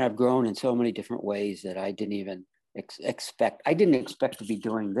I've grown in so many different ways that I didn't even expect. I didn't expect to be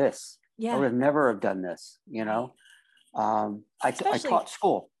doing this. I would never have done this, I taught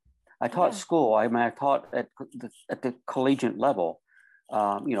school. I taught school. I taught at the collegiate level,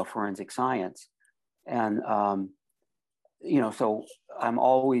 forensic science. And, so I'm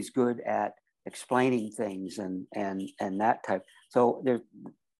always good at explaining things and that type. So there's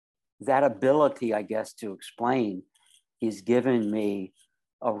that ability, I guess, to explain is given me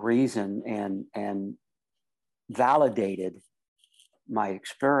a reason and validated my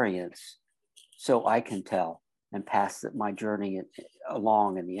experience, so I can tell and pass my journey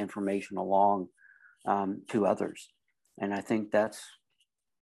along and the information along to others. And I think that's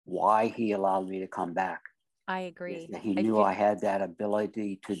why he allowed me to come back. I agree. He knew I had that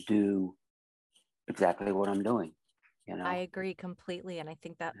ability to do exactly what I'm doing. I agree completely. And I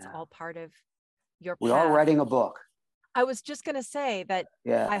think that's all part of your path. We are writing a book. I was just going to say that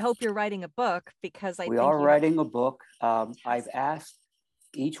I hope you're writing a book, because we are writing a book. I've asked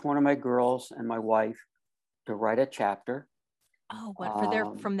each one of my girls and my wife to write a chapter. Oh,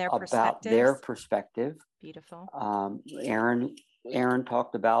 what from their perspective? About their perspective. Beautiful. Erin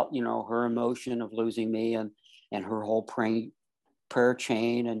talked about, her emotion of losing me and her whole prayer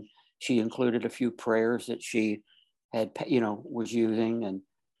chain. And she included a few prayers that she had, was using. And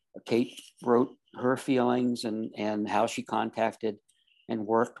Kate wrote her feelings and how she contacted and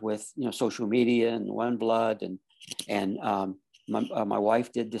worked with, social media and One Blood. And my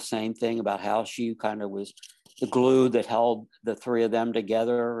wife did the same thing about how she kind of was the glue that held the three of them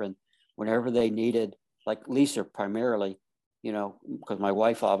together. And whenever they needed, like Lisa primarily, because my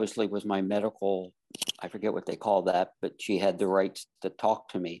wife obviously was my medical, I forget what they call that, but she had the rights to talk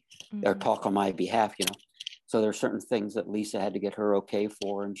to me or talk on my behalf, So there are certain things that Lisa had to get her okay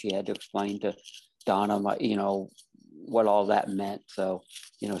for, and she had to explain to Donna, what all that meant. So,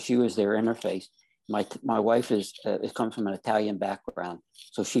 she was their interface. My wife comes from an Italian background,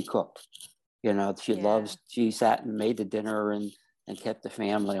 so she cooked. She sat and made the dinner and kept the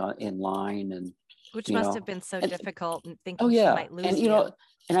family in line, and which must have been so difficult, and thinking she might lose you.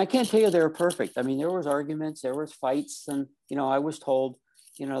 And I can't tell you they were perfect. I mean, there was arguments, there was fights, and I was told,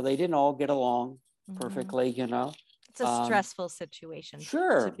 they didn't all get along perfectly, It's a stressful situation.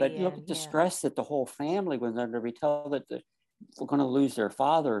 Sure, to but be look in. at the stress that the whole family was under. We tell that we're going to lose their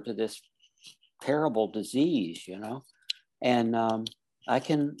father to this terrible disease, you know, and I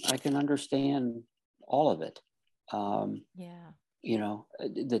can understand all of it. Yeah. You know,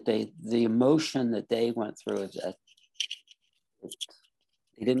 that the emotion that they went through is that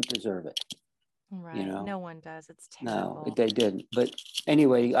they didn't deserve it. Right. You know, no one does. It's terrible. No, they didn't. But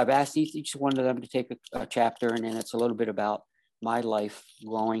anyway, I've asked each one of them to take a chapter, and then it's a little bit about my life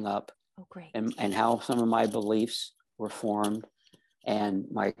growing up. Oh, great. And how some of my beliefs were formed, and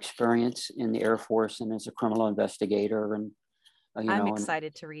my experience in the Air Force and as a criminal investigator. And I'm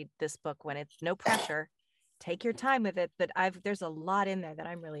excited to read this book when it's no pressure. Take your time with it, but there's a lot in there that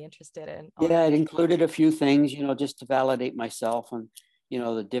I'm really interested in. Yeah, it included a few things, you know, just to validate myself and, you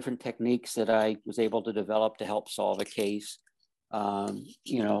know, the different techniques that I was able to develop to help solve a case,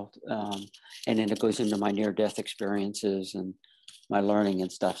 you know, and then it goes into my near-death experiences and my learning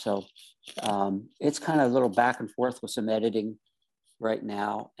and stuff. So it's kind of a little back and forth with some editing right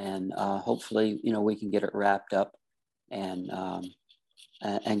now, and hopefully, you know, we can get it wrapped up and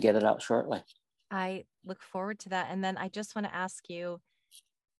get it out shortly. I look forward to that. And then I just want to ask you,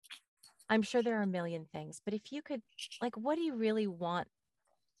 I'm sure there are a million things, but if you could, like, what do you really want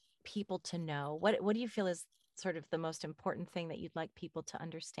people to know? What do you feel is sort of the most important thing that you'd like people to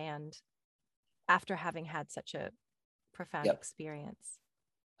understand after having had such a profound experience?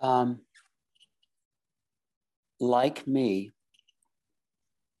 Like me,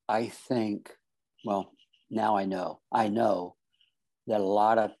 I think, well, now I know that a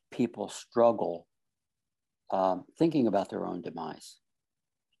lot of people struggle thinking about their own demise.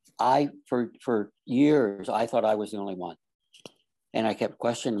 For years, I thought I was the only one. And I kept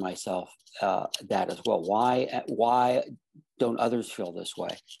questioning myself that as well. Why don't others feel this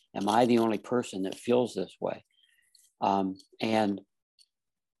way? Am I the only person that feels this way? And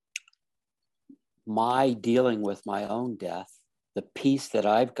my dealing with my own death, the peace that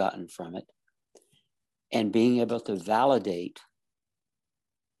I've gotten from it, and being able to validate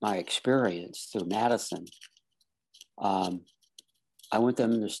my experience through Madison, I want them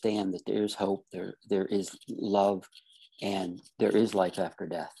to understand that there is hope, there is love, and there is life after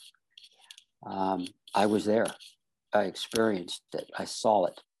death. I was there. I experienced it. I saw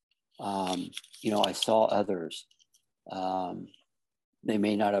it. You know, I saw others. They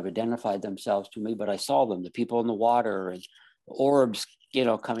may not have identified themselves to me, but I saw them, the people in the water and orbs, you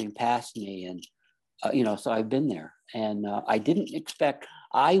know, coming past me. And, you know, so I've been there. And I didn't expect,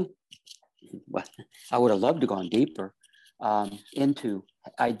 I would have loved to go on deeper into,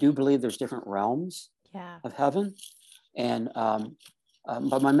 I do believe there's different realms of heaven. And,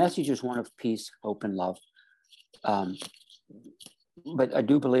 but my message is one of peace, hope, and love. But I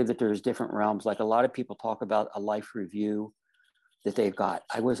do believe that there's different realms. Like a lot of people talk about a life review that they've got.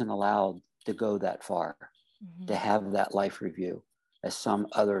 I wasn't allowed to go that far, to have that life review as some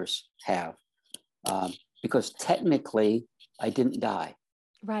others have. Because technically I didn't die.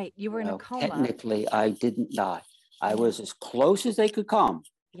 Right. You were in a coma. Technically I didn't die. I was as close as they could come.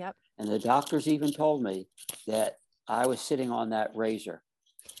 Yep. And the doctors even told me that I was sitting on that razor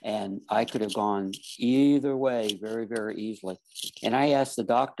and I could have gone either way very, very easily. And I asked the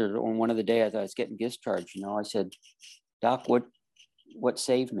doctor on one of the days I was getting discharged, you know, I said, Doc, what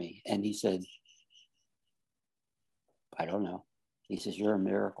saved me? And he said, I don't know. He says, you're a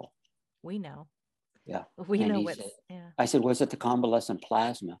miracle. We know. Yeah. We know what. Yeah. I said, was it the convalescent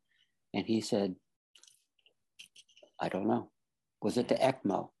plasma? And he said, I don't know. Was it the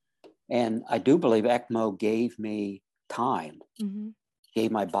ECMO? And I do believe ECMO gave me time,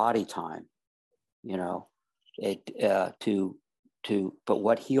 gave my body time, you know, but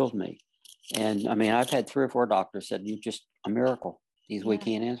what healed me? And I mean, I've had 3 or 4 doctors said, you're just a miracle. We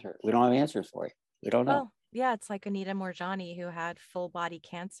can't answer. We don't have answers for you. We don't know. Well, yeah, it's like Anita Morjani, who had full body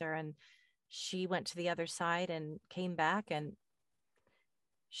cancer, and she went to the other side and came back, and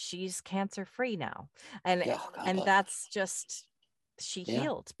she's cancer free now. And that's just, she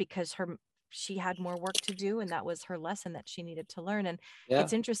healed because she had more work to do, and that was her lesson that she needed to learn. And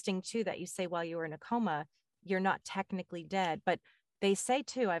it's interesting too that you say while you were in a coma, you're not technically dead, but they say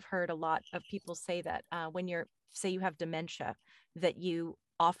too, I've heard a lot of people say that when say you have dementia, that you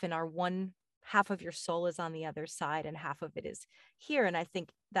often are one half of your soul is on the other side and half of it is here. And I think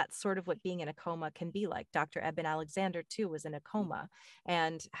that's sort of what being in a coma can be like. Dr. Eben Alexander too was in a coma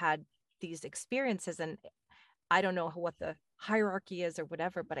and had these experiences. And I don't know what the hierarchy is or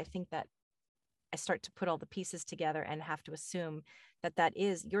whatever, but I think that I start to put all the pieces together and have to assume that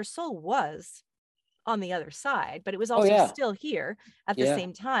is your soul was on the other side, but it was also still here at the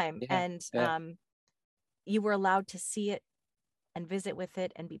same time. And you were allowed to see it and visit with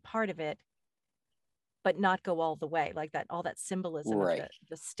it and be part of it, but not go all the way, like that, all that symbolism Right. of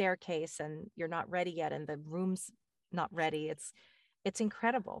the staircase, and you're not ready yet, and the room's not ready. It's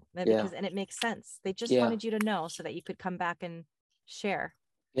incredible. And Yeah. because, and it makes sense. They just Yeah. wanted you to know so that you could come back and share.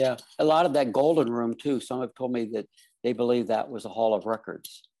 Yeah. A lot of that golden room too. Some have told me that they believe that was a hall of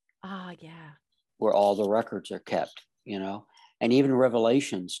records. Ah, yeah. Where all the records are kept, you know. And even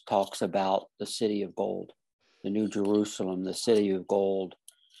Revelations talks about the city of gold, the New Jerusalem, the city of gold,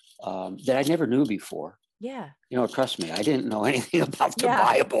 that I never knew before. Yeah. You know, trust me, I didn't know anything about the Yeah.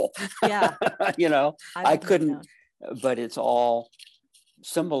 Bible. Yeah. You know, I wouldn't have couldn't, known. but it's all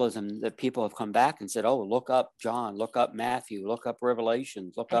symbolism that people have come back and said, oh, look up John, look up Matthew, look up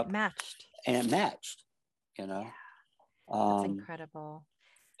Revelations, look And up. it matched. And it matched, you know. Yeah. That's incredible.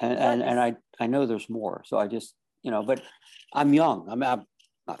 And I know there's more. So I just, you know, but I'm young. I'm not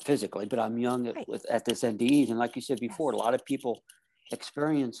physically, but I'm young at this NDEs. And like you said before, a lot of people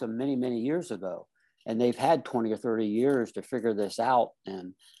experienced them many, many years ago. And they've had 20 or 30 years to figure this out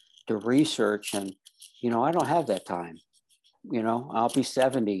and to research. And, you know, I don't have that time. You know, I'll be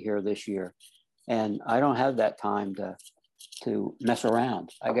 70 here this year. And I don't have that time to mess around.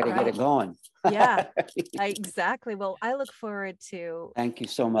 I got to get it going. Yeah, exactly. Well, I look forward to. Thank you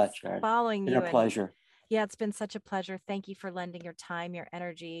so much. Following you. It's been a pleasure. Yeah, it's been such a pleasure. Thank you for lending your time, your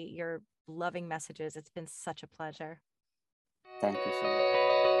energy, your loving messages. It's been such a pleasure. Thank you so much.